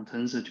reduced from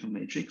tensor to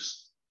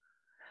matrix.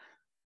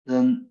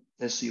 Then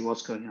let's see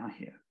what's going on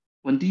here.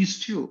 When D is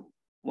 2,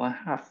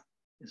 1/2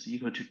 is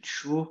equal to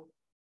 2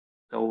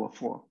 over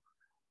 4,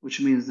 which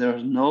means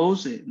there's no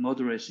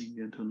moderate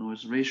signal to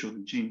noise ratio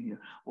regime here.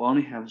 We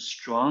only have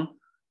strong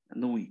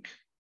and weak.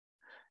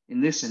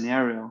 In this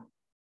scenario,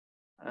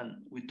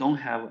 we don't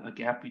have a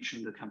gap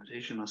between the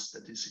computational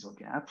statistical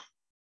gap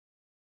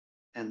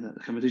and the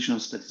computational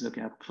statistical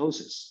gap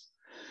closes,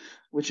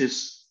 which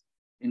is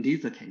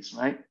indeed the case,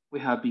 right? We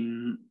have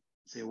been,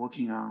 say,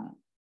 working on,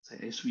 say,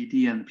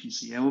 SVD and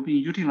PC, and we've been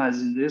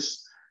utilizing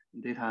this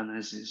in data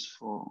analysis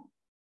for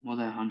more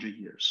than 100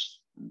 years.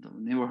 And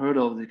we never heard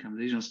of the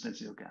computational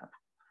statistical gap.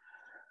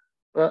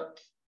 But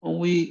when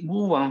we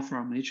move on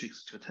from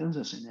matrix to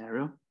tensor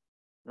scenario,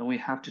 then we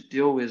have to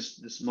deal with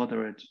this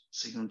moderate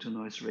signal to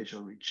noise ratio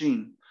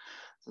regime.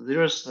 So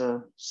there's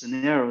a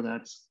scenario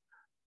that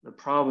the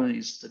problem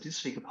is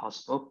statistically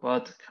possible,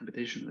 but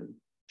computationally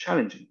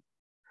challenging.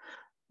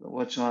 So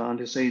what I want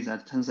to say is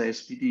that tensor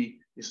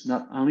SPD is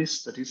not only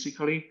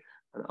statistically,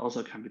 but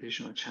also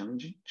computationally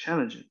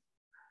challenging.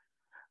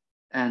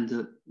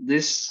 And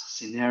this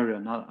scenario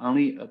not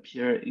only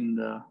appear in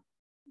the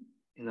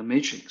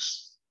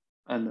matrix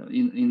and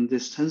in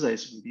this tensor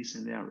SPD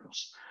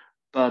scenarios,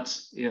 but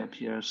it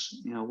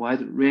appears in a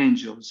wide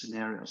range of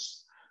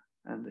scenarios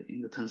and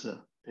in the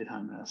tensor data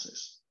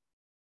analysis.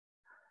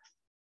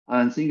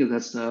 I think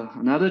that's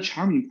another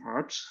charming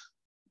part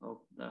of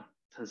the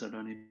tensor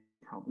learning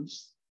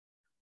problems.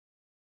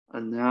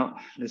 And now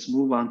let's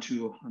move on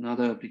to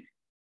another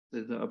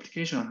the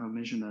application I have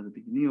mentioned at the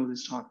beginning of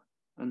this talk,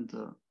 and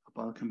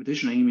about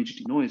computational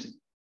image denoising.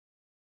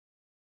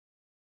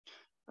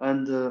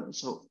 And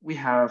so we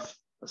have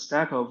a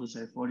stack of,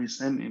 say,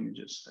 47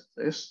 images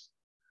like this.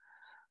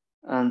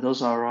 And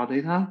those are raw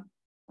data,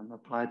 and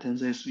apply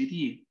tensor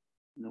SVD,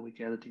 and then we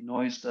get a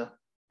denoised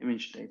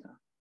image data.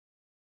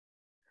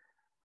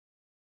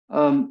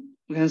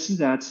 We can see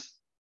that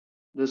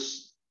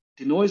this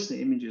denoised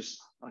images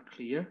are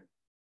clear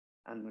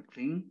and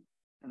clean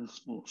and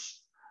smooth.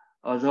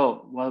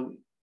 Although what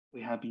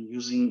we have been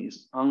using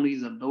is only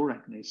the low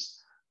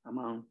rankness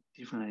among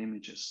different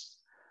images.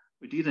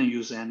 We didn't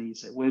use any,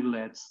 say,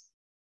 wavelets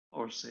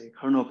or, say,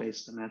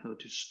 kernel-based method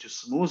to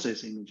smooth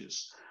these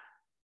images.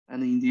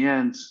 And in the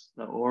end,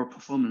 the overall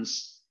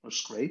performance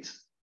was great.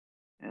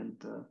 And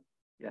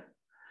yeah,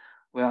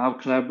 well, our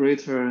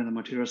collaborator and the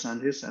material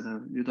scientists at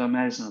the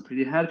UW-Madison are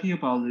pretty happy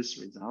about this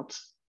result.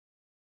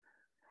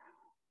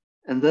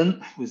 And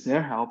then with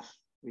their help,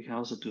 we can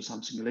also do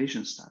some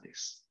simulation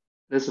studies.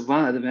 There's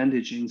one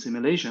advantage in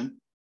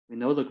simulation. We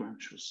know the ground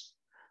truth.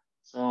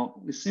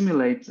 So we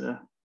simulate the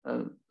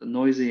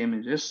noisy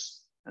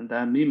images and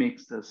then mimic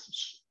the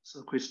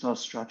crystal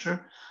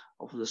structure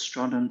of the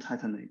strontium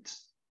titanate.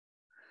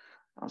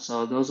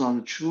 So those are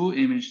the true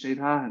image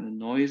data and the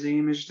noisy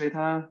image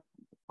data.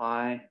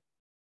 Apply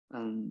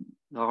the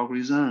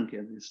algorithm and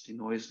get these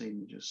denoised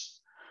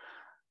images.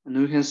 And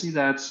we can see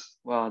that,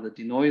 well, the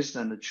denoised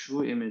and the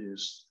true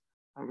images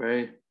are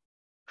very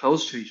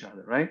close to each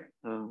other, right?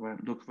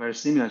 Look very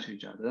similar to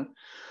each other.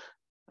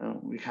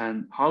 We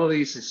can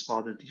hardly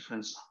spot the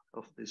difference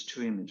of these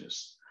two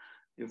images.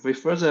 If we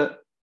further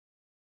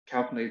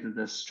calculate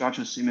the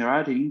structure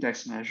similarity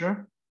index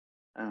measure,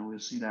 and we'll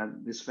see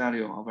that this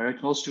value are very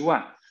close to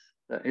 1.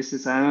 The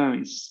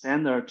SSIM is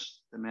standard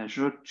the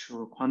measure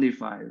to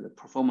quantify the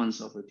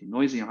performance of the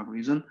denoising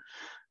algorithm,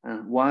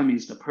 and 1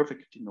 means the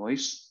perfect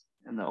denoise,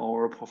 and the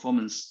overall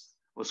performance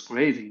was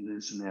great in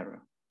this scenario.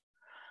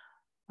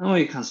 Now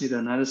we consider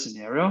another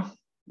scenario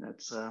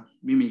that's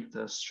mimic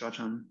the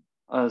structure,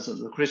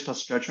 the crystal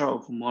structure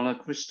of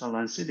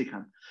monocrystalline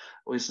silicon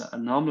with an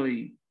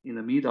anomaly in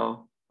the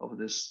middle of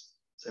this,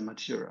 say,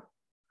 material.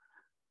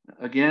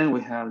 Again,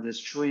 we have this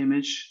true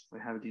image, we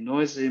have the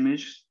noised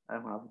image,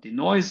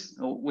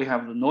 we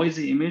have the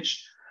noisy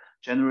image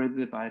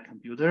generated by a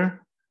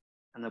computer,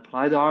 and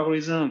apply the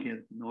algorithm and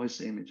get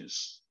noisy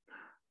images.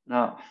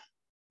 Now,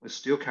 we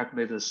still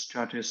calculate the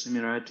structure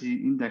similarity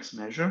index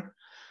measure,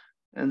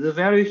 and the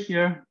value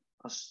here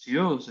are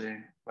still,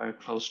 say, very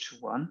close to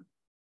 1.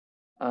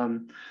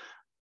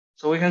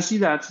 So we can see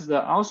that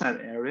the outside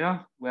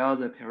area, where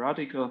the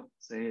periodical,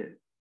 say,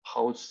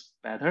 holds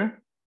better,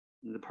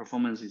 the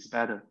performance is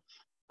better.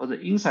 For the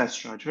inside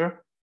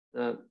structure,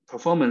 the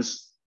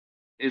performance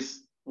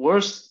is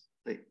worse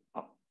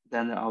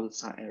than the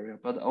outside area,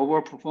 but the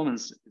overall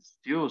performance is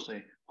still,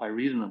 say, quite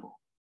reasonable.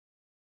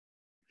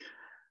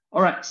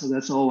 All right, so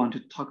that's all I want to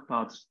talk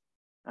about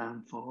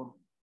for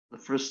the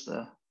first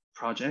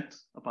project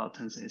about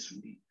tensor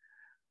SVD.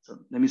 So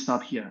let me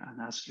stop here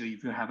and ask you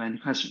if you have any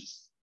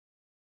questions.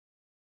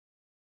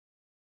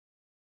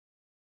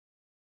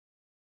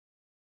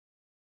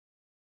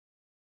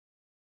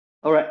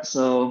 All right,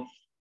 so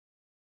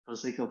for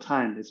the sake of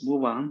time, let's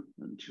move on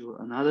to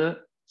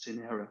another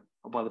scenario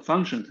about the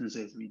function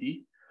tensor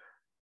SVD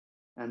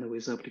and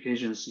with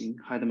applications in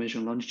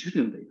high-dimensional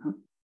longitudinal data.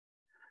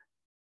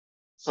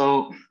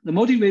 So the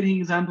motivating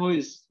example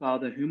is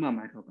about the human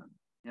microbiome.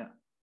 Yeah,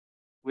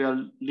 we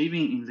are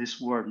living in this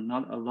world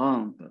not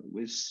alone, but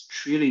with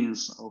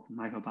trillions of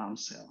microbiome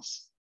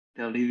cells.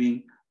 They are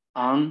living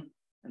on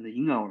and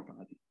in our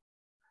body.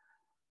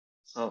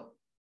 So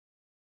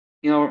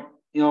in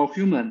our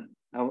human,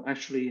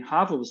 actually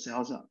half of the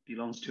cells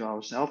belongs to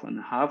ourselves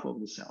and half of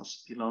the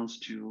cells belongs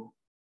to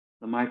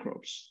the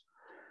microbes.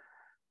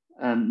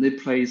 And they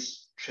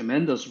plays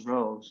tremendous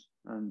roles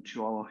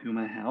to our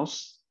human health.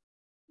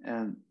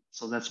 And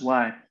so that's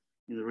why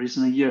in the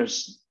recent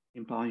years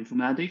in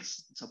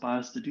bioinformatics, it's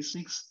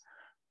biostatistics,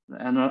 the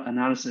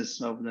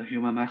analysis of the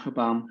human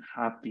microbiome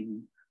have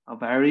been a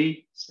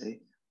very, say,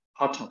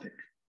 hot topic.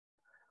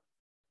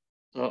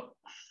 So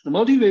the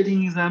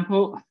motivating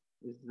example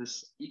is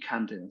this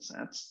ECAM data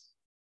sets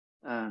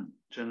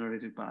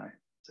generated by,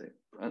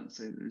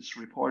 it's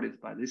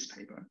reported by this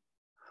paper.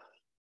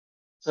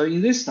 So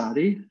in this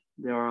study,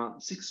 there are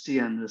 60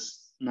 and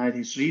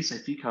 93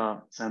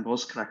 fecal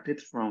samples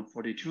collected from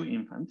 42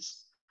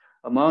 infants.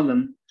 Among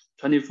them,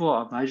 24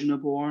 are vaginal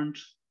born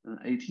and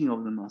 18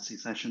 of them are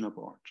C-sectional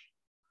born.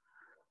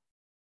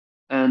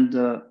 And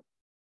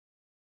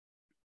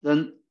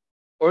then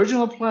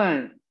original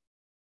plan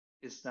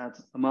is that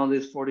among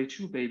these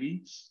 42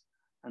 babies,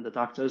 and the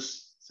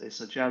doctors, they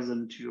suggest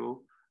them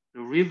to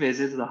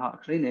revisit the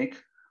clinic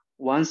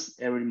once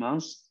every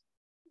month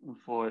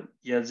for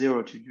year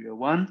 0 to year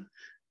 1,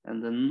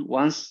 and then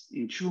once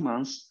in 2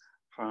 months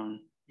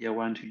from year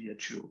 1 to year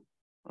 2.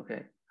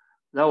 Okay,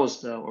 that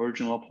was the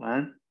original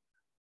plan.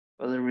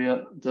 But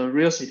the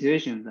real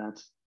situation is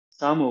that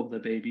some of the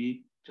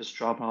baby just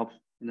drop off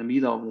in the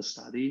middle of the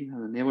study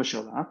and never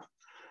showed up,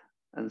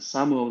 and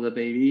some of the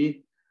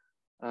baby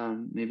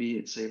maybe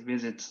it's a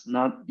visit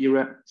not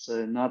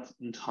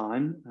in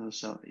time,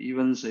 so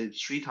even say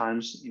 3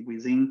 times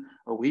within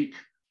a week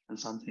and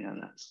something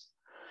like that.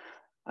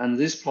 And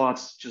this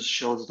plot just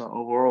shows the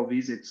overall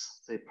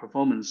visits, the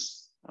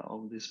performance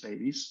of these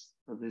babies.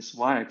 So this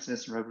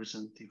y-axis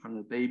represents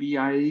different baby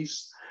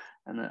IDs,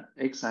 and the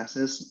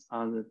x-axis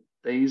are the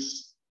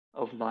days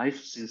of life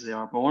since they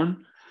are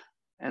born.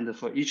 And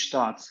for each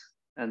dot,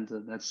 and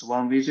that's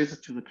one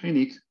visit to the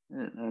clinic,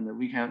 and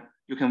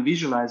you can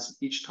visualize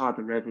each dot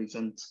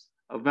represent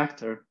a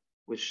vector,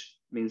 which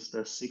means the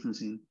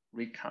sequencing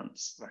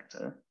recounts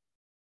vector.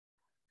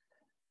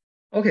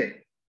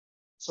 Okay,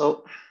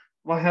 so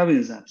what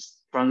happens is that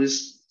from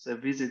this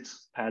visit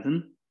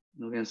pattern,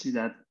 you can see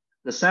that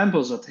the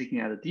samples are taken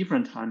at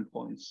different time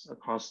points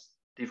across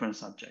different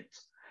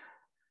subjects.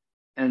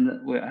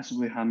 And as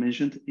we have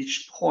mentioned,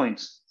 each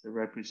point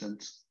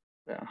represents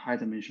the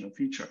high-dimensional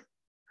feature.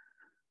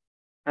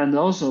 And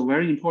also,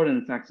 very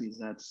important fact is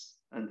that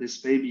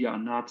this baby are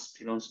not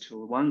belongs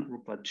to one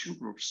group, but 2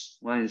 groups.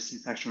 One is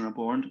C-sectional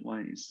born,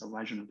 one is the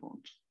vaginal born.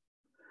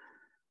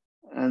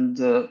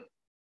 And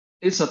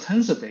it's a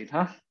tensor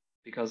data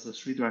because the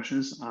 3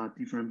 directions are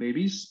different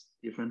babies,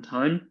 different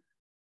time,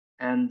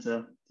 and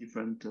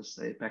different,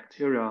 say,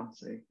 bacterial,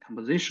 say,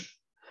 composition.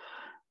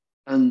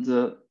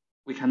 And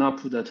we cannot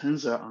put a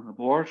tensor on the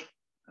board.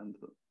 And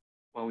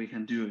what we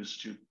can do is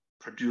to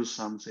produce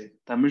some, say,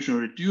 dimension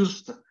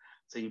reduced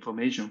the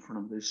information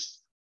from this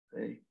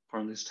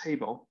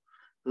table.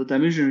 The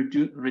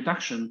dimension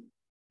reduction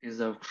is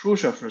a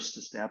crucial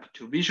first step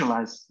to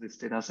visualize this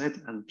data set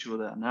and to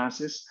the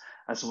analysis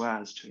as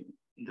well as to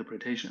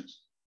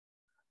interpretations.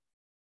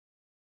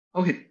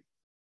 Okay,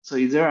 so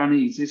is there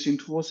any existing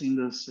tools in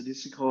the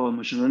statistical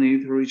machine learning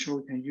literature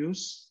we can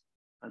use?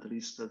 At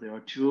least there are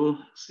 2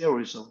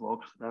 series of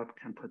work that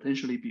can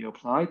potentially be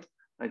applied,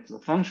 like the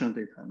functional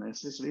data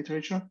analysis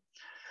literature.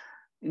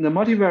 In the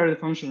multivariate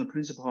functional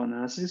principal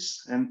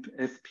analysis,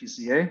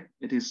 FPCA,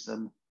 it is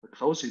the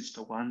closest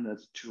one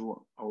that's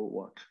to our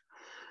work.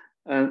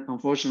 And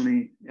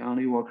unfortunately, it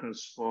only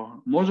works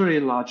for moderately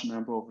large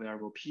number of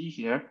variable P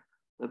here.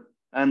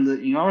 And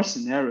in our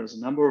scenarios,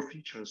 the number of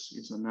features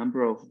is the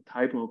number of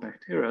type of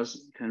bacteria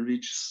can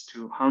reach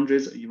to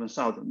hundreds, even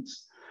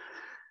thousands.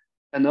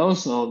 And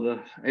also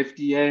the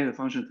FDA, the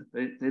functional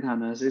data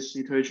analysis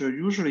literature,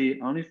 usually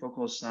only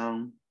focus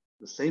on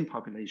the same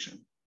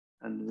population.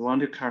 And we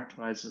want to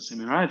characterize the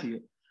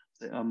similarity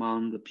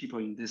among the people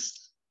in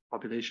this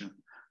population.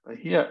 But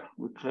here,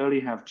 we clearly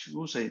have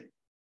 2, say,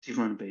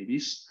 different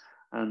babies,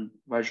 and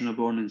vaginal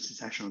born and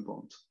C-sectional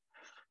born.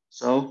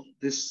 So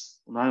this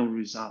line of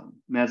result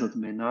method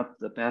may not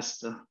the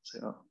best,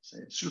 say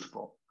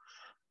suitable.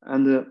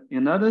 And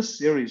another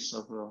series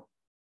of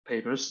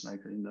papers,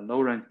 like in the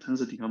low-rank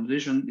tensor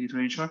decomposition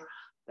literature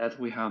that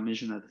we have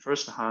mentioned at the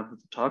first half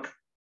of the talk,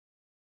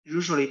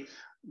 usually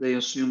they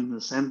assume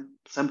the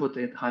sample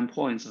data time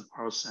points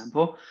across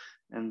sample,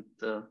 and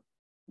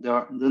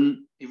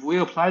then if we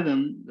apply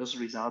them, those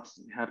results,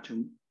 we have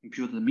to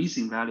impute the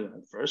missing value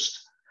at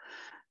first.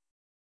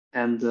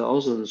 And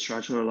also the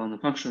structural along the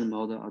functional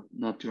model are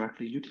not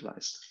directly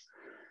utilized.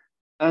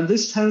 And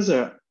this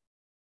tensor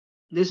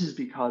This is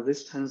because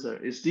this tensor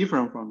is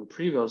different from the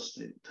previous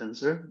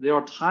tensor. There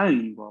are time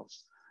involved,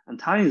 and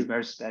time is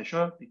very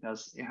special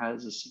because it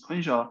has a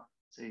sequential,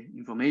 say,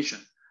 information.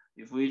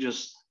 If we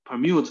just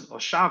permute or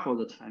shuffle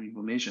the time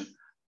information,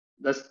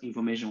 that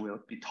information will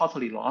be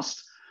totally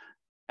lost.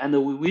 And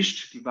we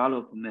wish to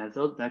develop a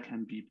method that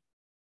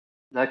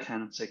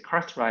can say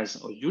characterize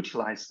or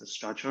utilize the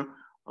structure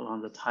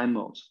along the time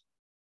mode.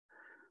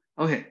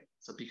 Okay,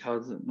 so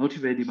because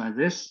motivated by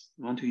this,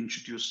 we want to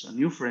introduce a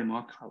new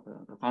framework called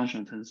the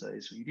function tensor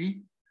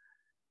SVD.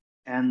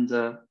 And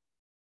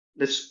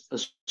let's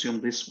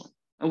assume this one.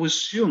 And we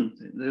assume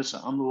there's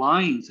an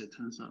underlying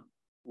tensor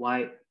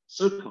Y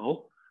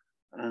circle,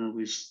 and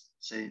with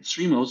say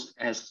 3 modes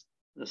as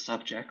the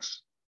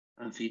subjects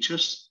and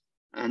features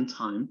and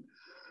time.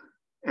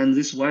 And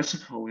this Y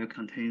circle will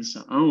contain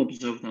some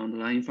unobserved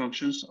underlying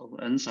functions of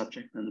N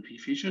subject and P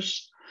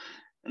features.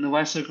 And the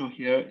Y circle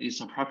here is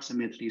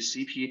approximately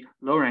CP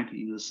low rank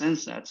in the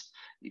sense that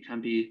it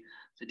can be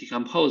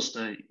decomposed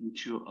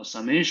into a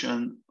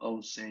summation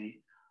of, say,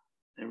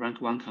 the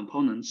rank 1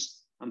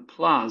 components and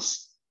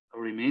plus a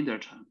remainder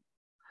term.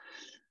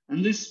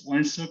 And this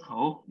Y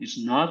circle is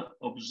not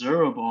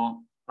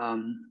observable,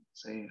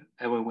 say,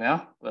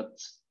 everywhere, but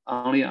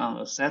only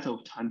on a set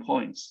of time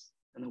points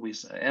and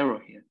with an arrow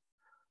here.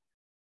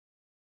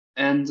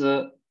 And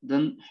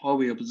then what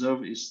we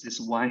observe is this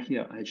Y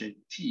here,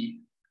 IJT.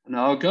 And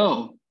our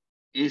goal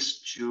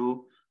is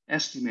to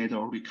estimate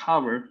or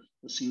recover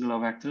the singular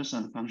vectors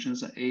and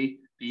functions A,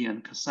 B,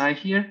 and psi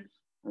here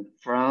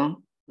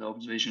from the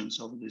observations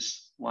of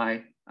this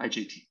Y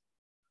IJT.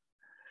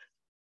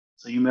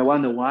 So you may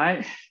wonder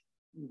why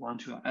we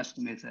want to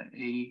estimate the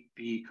A,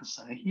 B,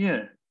 psi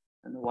here,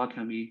 and what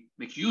can we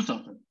make use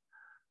of them.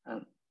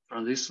 And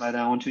from this slide,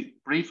 I want to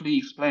briefly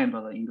explain,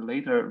 but in the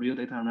later real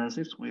data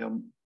analysis,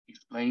 we'll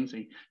explain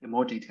in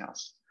more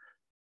details.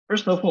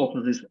 First of all,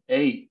 for this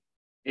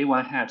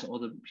A1 hat all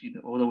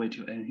the way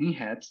to N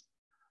hat,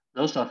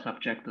 those are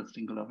subject to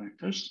singular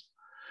vectors.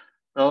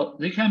 So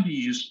they can be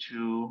used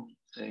to,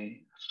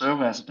 say,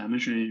 serve as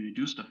dimensionally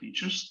reduced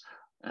features,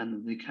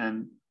 and they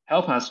can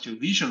help us to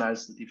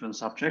visualize the different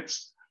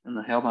subjects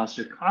and help us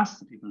to class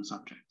the different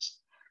subjects.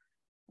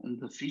 And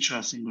the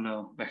feature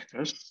singular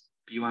vectors,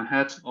 B1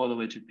 hat all the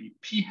way to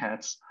BP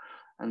hats,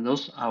 and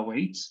those are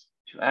weights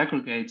to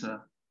aggregate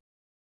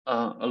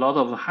a lot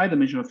of high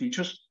dimensional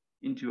features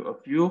into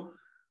a few,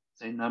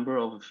 say, number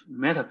of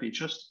meta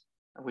features,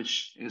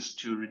 which is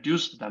to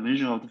reduce the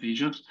dimension of the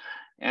features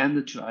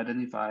and to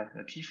identify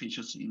the key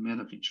features in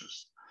meta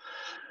features.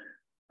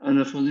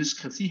 And for this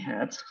Kasi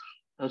hat,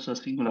 those are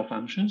singular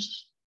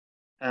functions,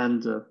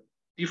 and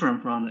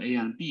different from the A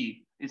and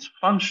B, its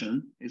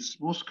function is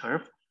smooth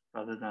curve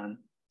rather than,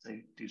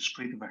 say,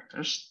 discrete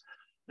vectors.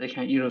 They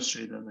can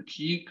illustrate the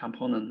key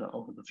component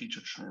of the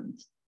feature trend.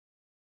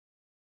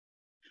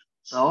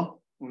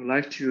 So we would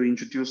like to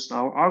introduce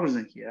our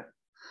algorithm here.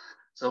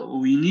 So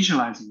we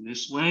initialize in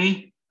this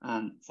way,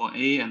 and for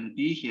A and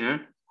B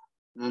here,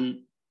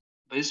 then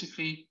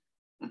basically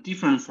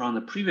different from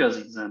the previous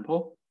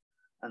example,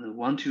 and we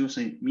want to,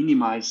 say,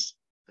 minimize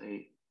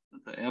the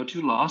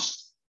L2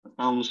 loss, the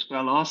normal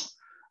square loss,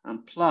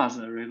 and plus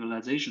a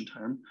regularization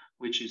term,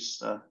 which is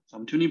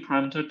some tuning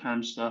parameter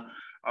times the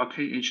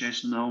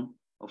RKHS norm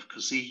of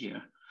Kasi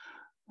here.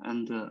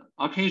 And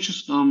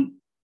RKHS norm,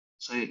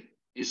 say,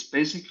 is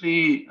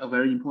basically a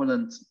very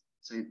important,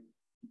 say,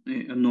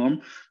 a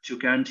norm to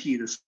guarantee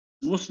the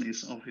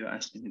smoothness of your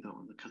estimate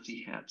of the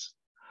Kasi hat.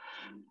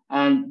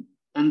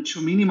 And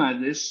to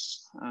minimize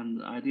this, and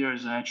the idea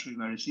is actually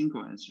very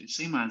simple. It's the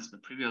same as the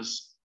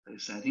previous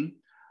setting.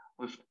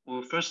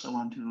 We first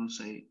want to,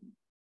 say,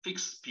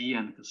 fix B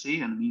and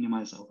C and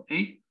minimize of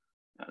A.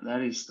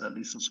 That is the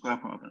least square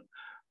problem.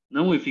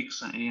 Then we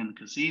fix A and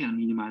C and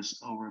minimize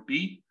over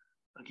B.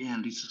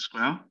 Again, least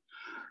square.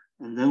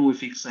 And then we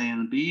fix A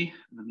and B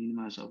and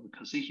minimize over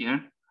C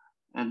here.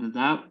 And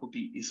that would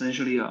be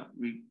essentially a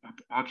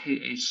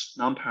RKH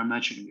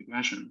non-parametric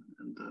regression.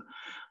 And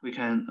we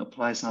can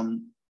apply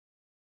some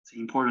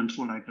important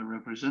tool like a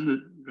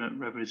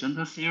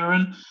representative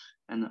theorem,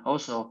 and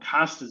also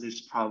cast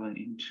this problem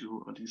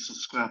into this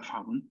square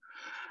problem.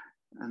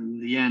 And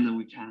in the end,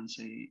 we can,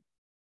 say,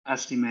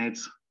 estimate,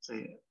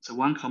 say, the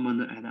one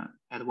component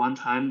at one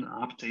time,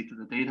 update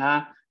the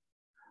data,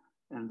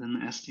 and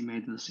then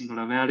estimate the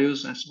singular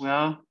values as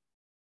well.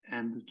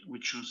 And we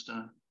choose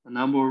the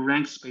number of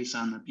ranks based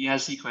on the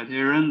BIC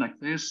criterion like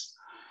this.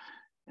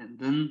 And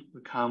then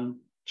we come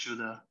to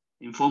the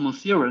informal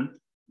theorem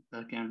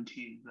that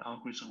guarantee the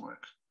algorithm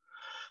work.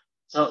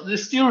 So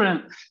this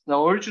theorem, the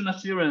original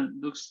theorem,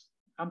 looks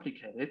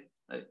complicated.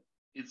 It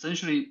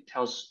essentially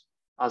tells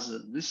us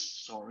this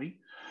story.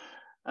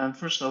 And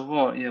first of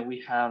all, yeah,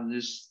 we have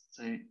this,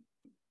 say,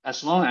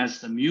 as long as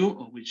the mu,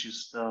 which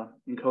is the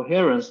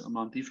incoherence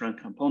among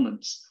different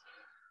components,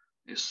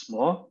 is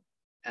small,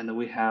 and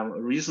we have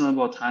a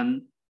reasonable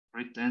time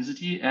rate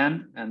density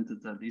and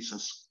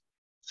this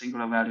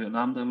singular value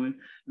lambda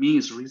mean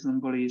is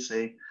reasonably,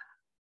 say,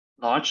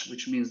 large,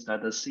 which means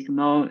that the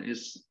signal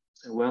is,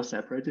 say, well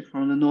separated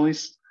from the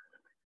noise.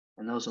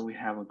 And also we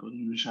have a good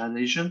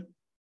initialization.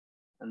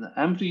 And the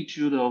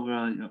amplitude of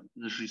the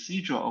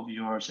residual of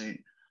your, say,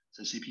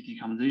 the CPT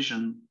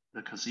computation,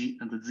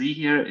 the Z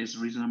here is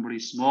reasonably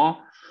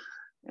small,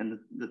 and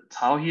the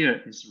tau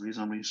here is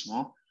reasonably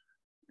small.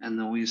 And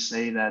then we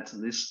say that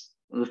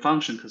the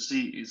function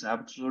C is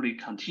absolutely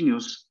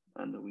continuous,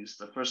 and with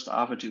the first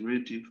alpha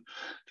derivative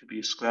to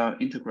be square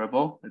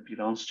integrable, it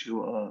belongs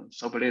to a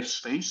Sobolev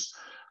space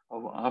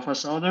of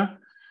alpha order.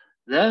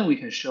 Then we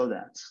can show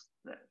that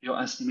your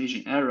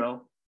estimation error,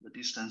 the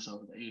distance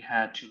of the A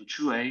hat to the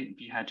true A,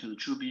 B hat to the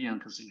true B,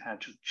 and C hat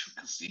to true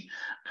C,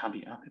 can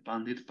be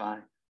bounded by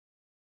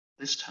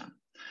this term.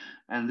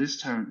 And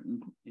this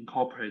term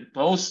incorporates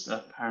both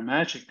the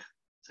parametric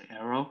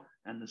error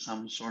and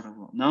some sort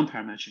of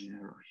non-parametric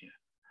error here.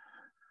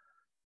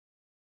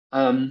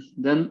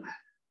 Then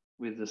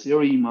with the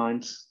theory in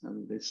mind,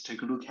 let's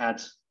take a look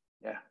at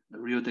the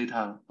real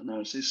data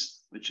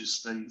analysis, which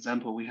is the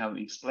example we have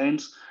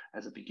explained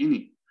at the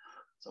beginning.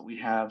 So we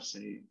have,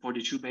 say,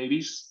 42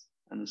 babies,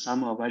 and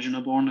some are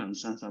vaginal born and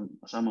some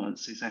are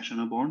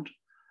C-sectional born.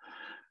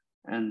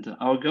 And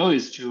our goal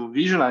is to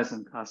visualize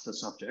and class the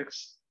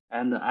subjects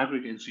and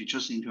aggregate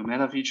features into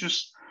meta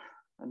features,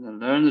 and then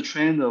learn the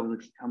trend of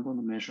the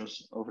component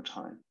measures over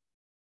time.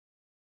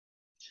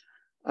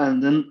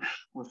 And then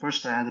we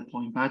first add a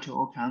point back to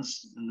all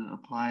counts and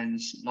apply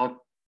this log,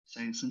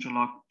 say,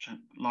 central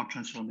log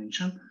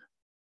transformation,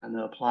 and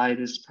apply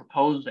this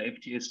proposed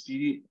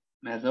FTSB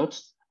method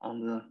on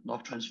the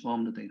log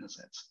transformed data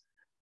sets.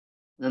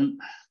 Then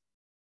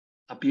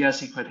a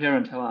BIC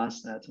criterion tell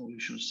us that we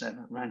should set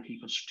rank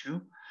equals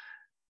 2.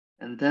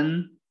 And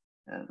then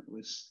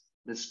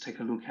let's take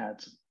a look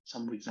at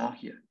some result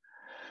here.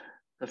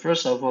 The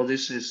first of all,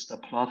 this is the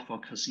plot for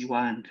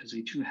C1 and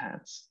C2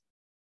 hats.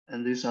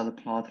 And these are the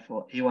plot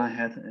for A1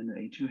 hat and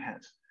A2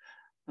 hat.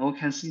 Now we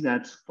can see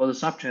that for the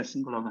subject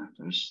singular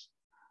vectors,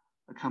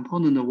 the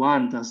component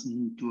 1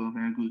 doesn't do a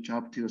very good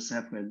job to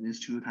separate these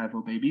two types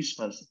of babies,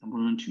 but the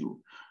component 2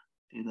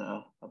 did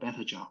a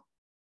better job.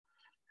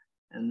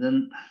 And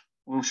then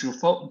we should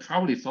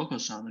probably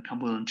focus on the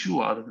component 2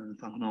 other than the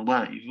component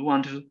 1 if you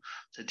want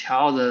to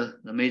tell the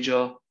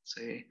major,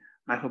 say,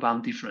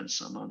 microbiome difference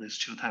among these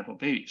two types of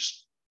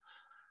babies.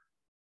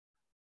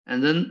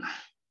 And then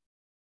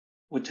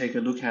we take a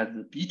look at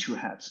the B2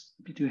 hat.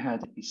 B2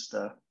 hat is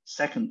the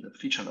second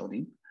feature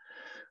loading.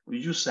 We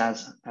use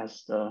that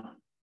as a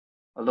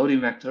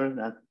loading vector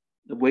that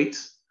the weight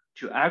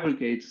to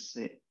aggregate,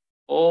 say,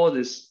 all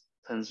this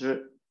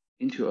tensor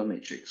into a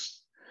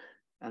matrix.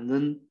 And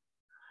then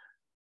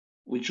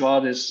we draw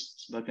this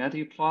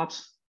spaghetti plot,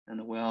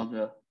 and where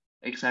the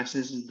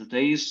x-axis is the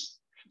days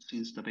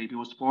since the baby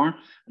was born,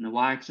 and the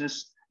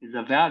y-axis is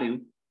the value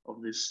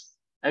of this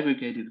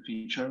aggregated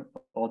feature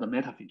or the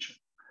meta feature.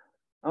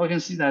 Now we can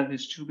see that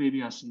these two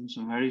babies are seen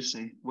to very,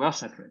 say, well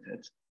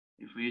separated.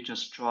 If we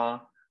just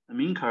draw the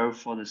mean curve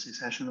for the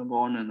C-sectional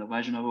born and the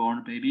vaginal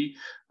born baby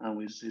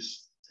with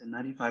this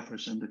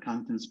 95%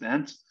 confidence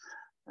band,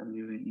 and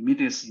you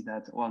immediately see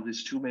that, well,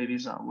 these two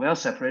babies are well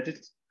separated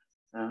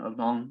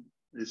along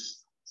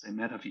this, say,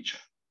 meta feature.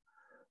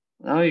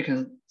 Now you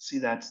can see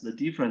that the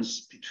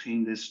difference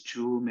between these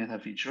two meta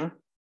feature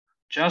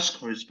just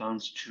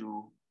corresponds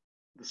to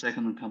the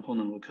second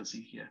component we can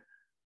see here.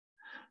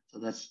 So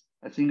that's,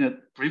 I think,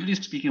 briefly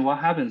speaking, what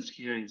happens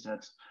here is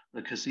that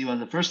the CASIVA,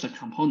 the first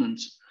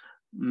component,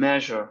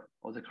 measure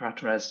or the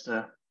characterize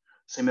the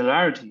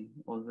similarity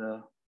or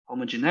the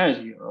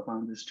homogeneity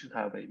among these two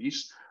type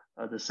babies.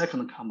 The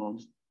second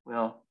component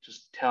will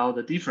just tell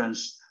the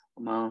difference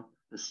among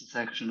the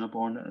C-sectional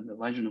born and the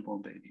vaginal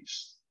born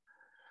babies.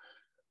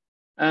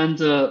 And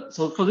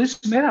so for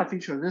this meta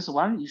feature, there's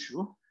one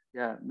issue.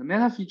 Yeah, the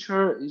meta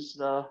feature is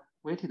the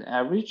weighted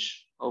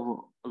average of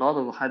a lot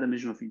of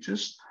high-dimensional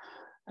features.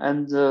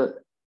 And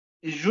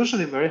it's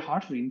usually very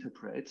hard to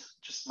interpret,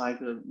 just like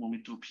when we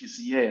do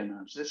PCA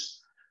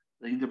analysis,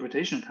 the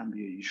interpretation can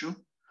be an issue.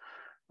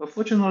 But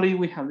fortunately,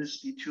 we have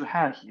this B2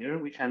 hat here.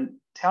 We can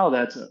tell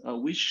that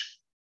which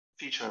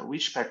feature,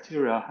 which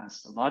bacteria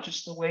has the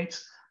largest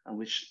weight, and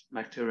which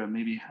bacteria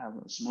maybe have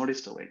the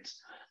smallest weight.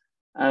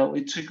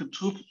 We take a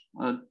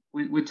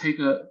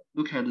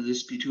look at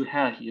this B2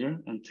 hat here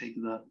and take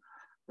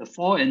the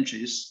 4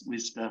 entries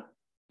with the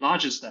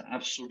largest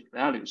absolute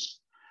values.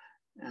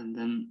 And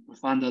then we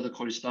find out the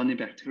corresponding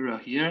bacteria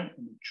here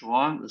and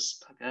draw the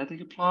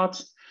spaghetti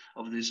plot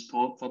of these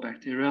four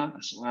bacteria,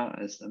 as well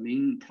as the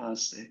mean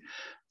plus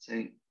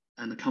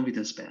and the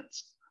confidence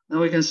bands. Now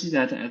we can see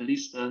that at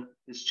least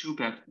these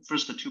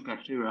first two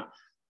bacteria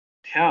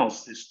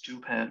tells these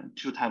two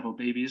type of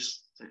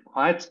babies they're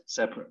quite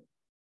separate.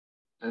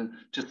 And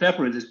to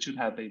separate these two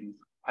type of babies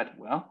quite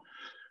well.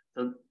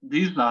 So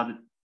these are the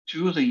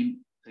two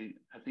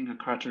I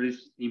think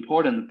characteristic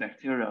important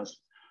bacteria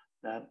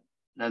that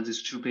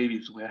these two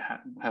babies will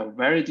have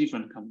very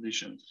different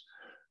conditions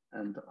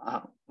and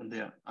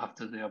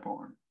after they are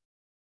born.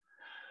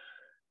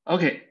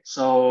 Okay,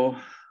 so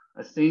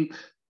I think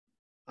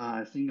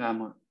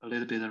I'm a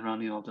little bit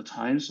running out of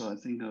time, so I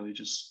think we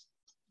just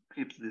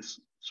keep this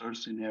third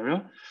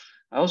scenario.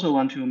 I also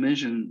want to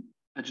mention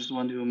I just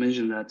want to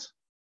mention that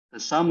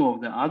some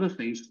of the other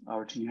things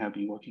our team have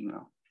been working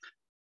on.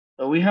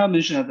 So we have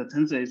mentioned the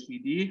tensor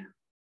SVD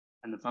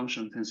and the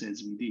function tensor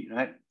SVD,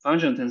 right?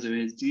 Function tensor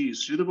SVD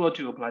is suitable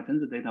to apply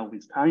tensor data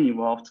with time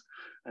involved,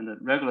 and the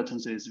regular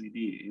tensor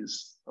SVD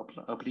is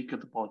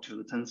applicable to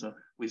the tensor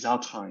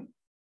without time.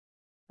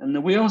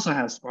 And we also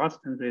have sparse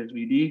tensor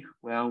SVD,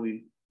 where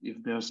if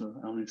there's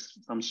only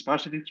some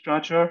sparsity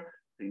structure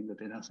in the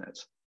data set.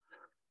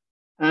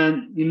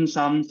 And in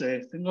some,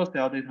 say, single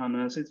cell data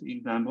analysis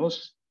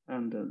examples,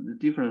 and the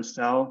different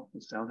cell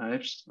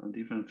types and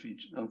different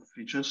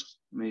features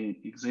may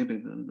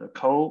exhibit the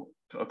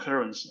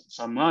co-occurrence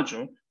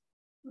submodule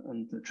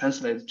and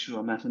translate to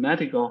a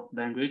mathematical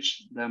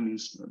language. That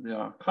means there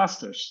are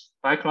clusters,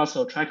 bicluster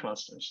or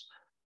triclusters.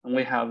 And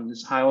we have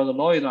this high-order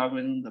Lloyd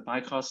algorithm, the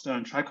bicluster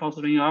and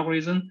triclustering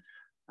algorithm,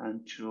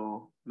 and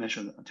to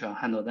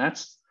handle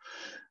that.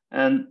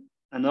 And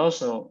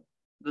also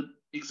the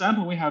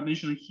example we have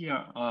mentioned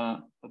here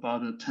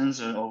about the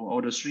tensor of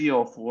order 3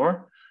 or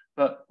 4.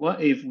 But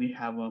what if we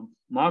have a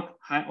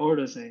high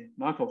order, say,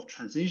 Markov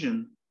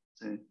transition,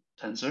 say,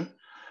 tensor?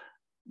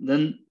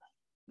 Then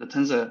the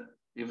tensor,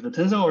 if the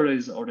tensor order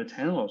is order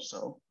 10 or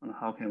so, and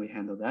how can we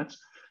handle that?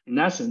 In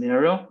that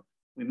scenario,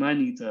 we might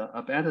need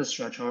a better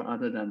structure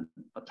other than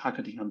a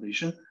target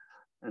decomposition.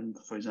 And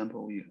for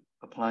example, we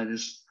apply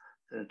this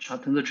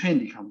tensor chain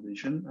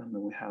decomposition, and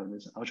then we have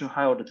this ultra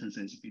high order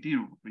tensor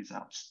SVD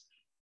results.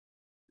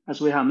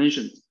 As we have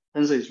mentioned,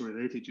 tensor is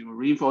related to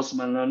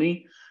reinforcement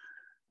learning.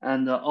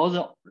 And all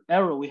the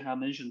error we have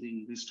mentioned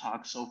in this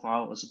talk so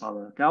far was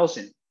about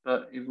Gaussian.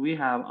 But if we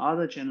have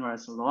other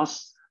generalized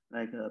loss,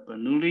 like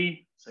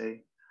Bernoulli,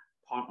 say,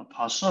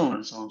 Poisson,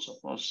 and so on and so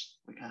forth,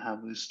 we can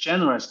have this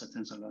generalized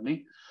tensor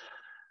learning.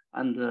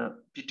 And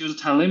due to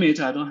time limit,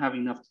 I don't have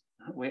enough,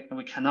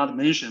 we cannot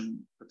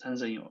mention the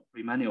tensor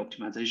remaining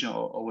optimization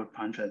or over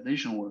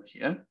parameterization work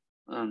here.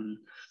 And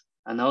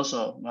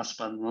also, last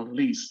but not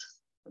least,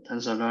 the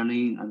tensor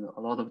learning and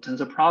a lot of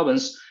tensor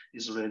problems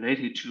is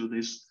related to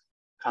this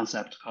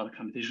concept called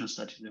computational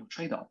statistical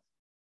trade-off.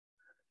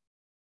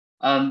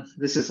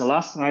 This is the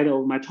last slide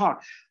of my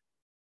talk.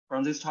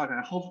 From this talk,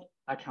 I hope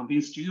I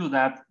convinced you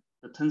that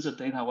the tensor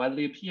data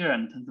widely appear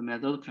and tensor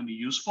method can be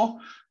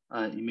useful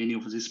in many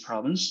of these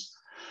problems.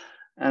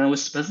 And we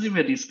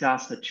specifically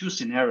discussed the two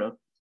scenarios,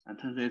 and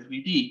tensor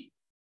SVD,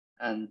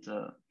 and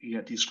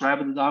we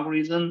described the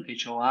algorithm,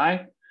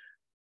 HOI,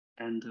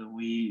 and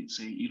we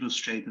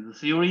illustrate the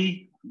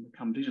theory and the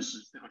computational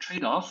statistical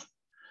trade-off.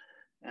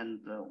 And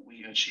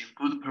we achieve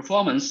good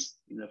performance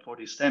in the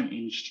 40-step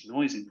image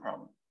denoising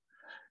problem.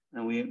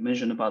 And we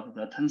mentioned about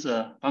the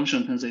tensor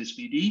function tensor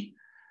SVD,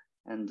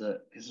 and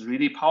it's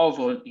really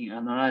powerful in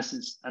analyzing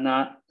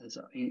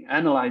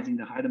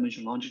the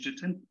high-dimensional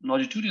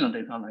longitudinal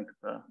data like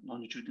the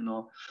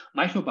longitudinal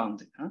microbiome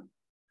data.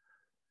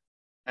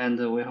 And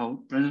we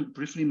have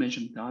briefly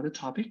mentioned the other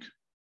topic.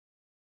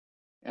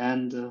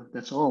 And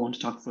that's all I want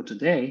to talk for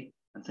today.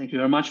 And thank you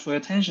very much for your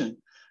attention.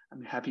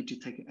 I'm happy to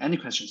take any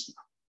questions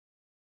now.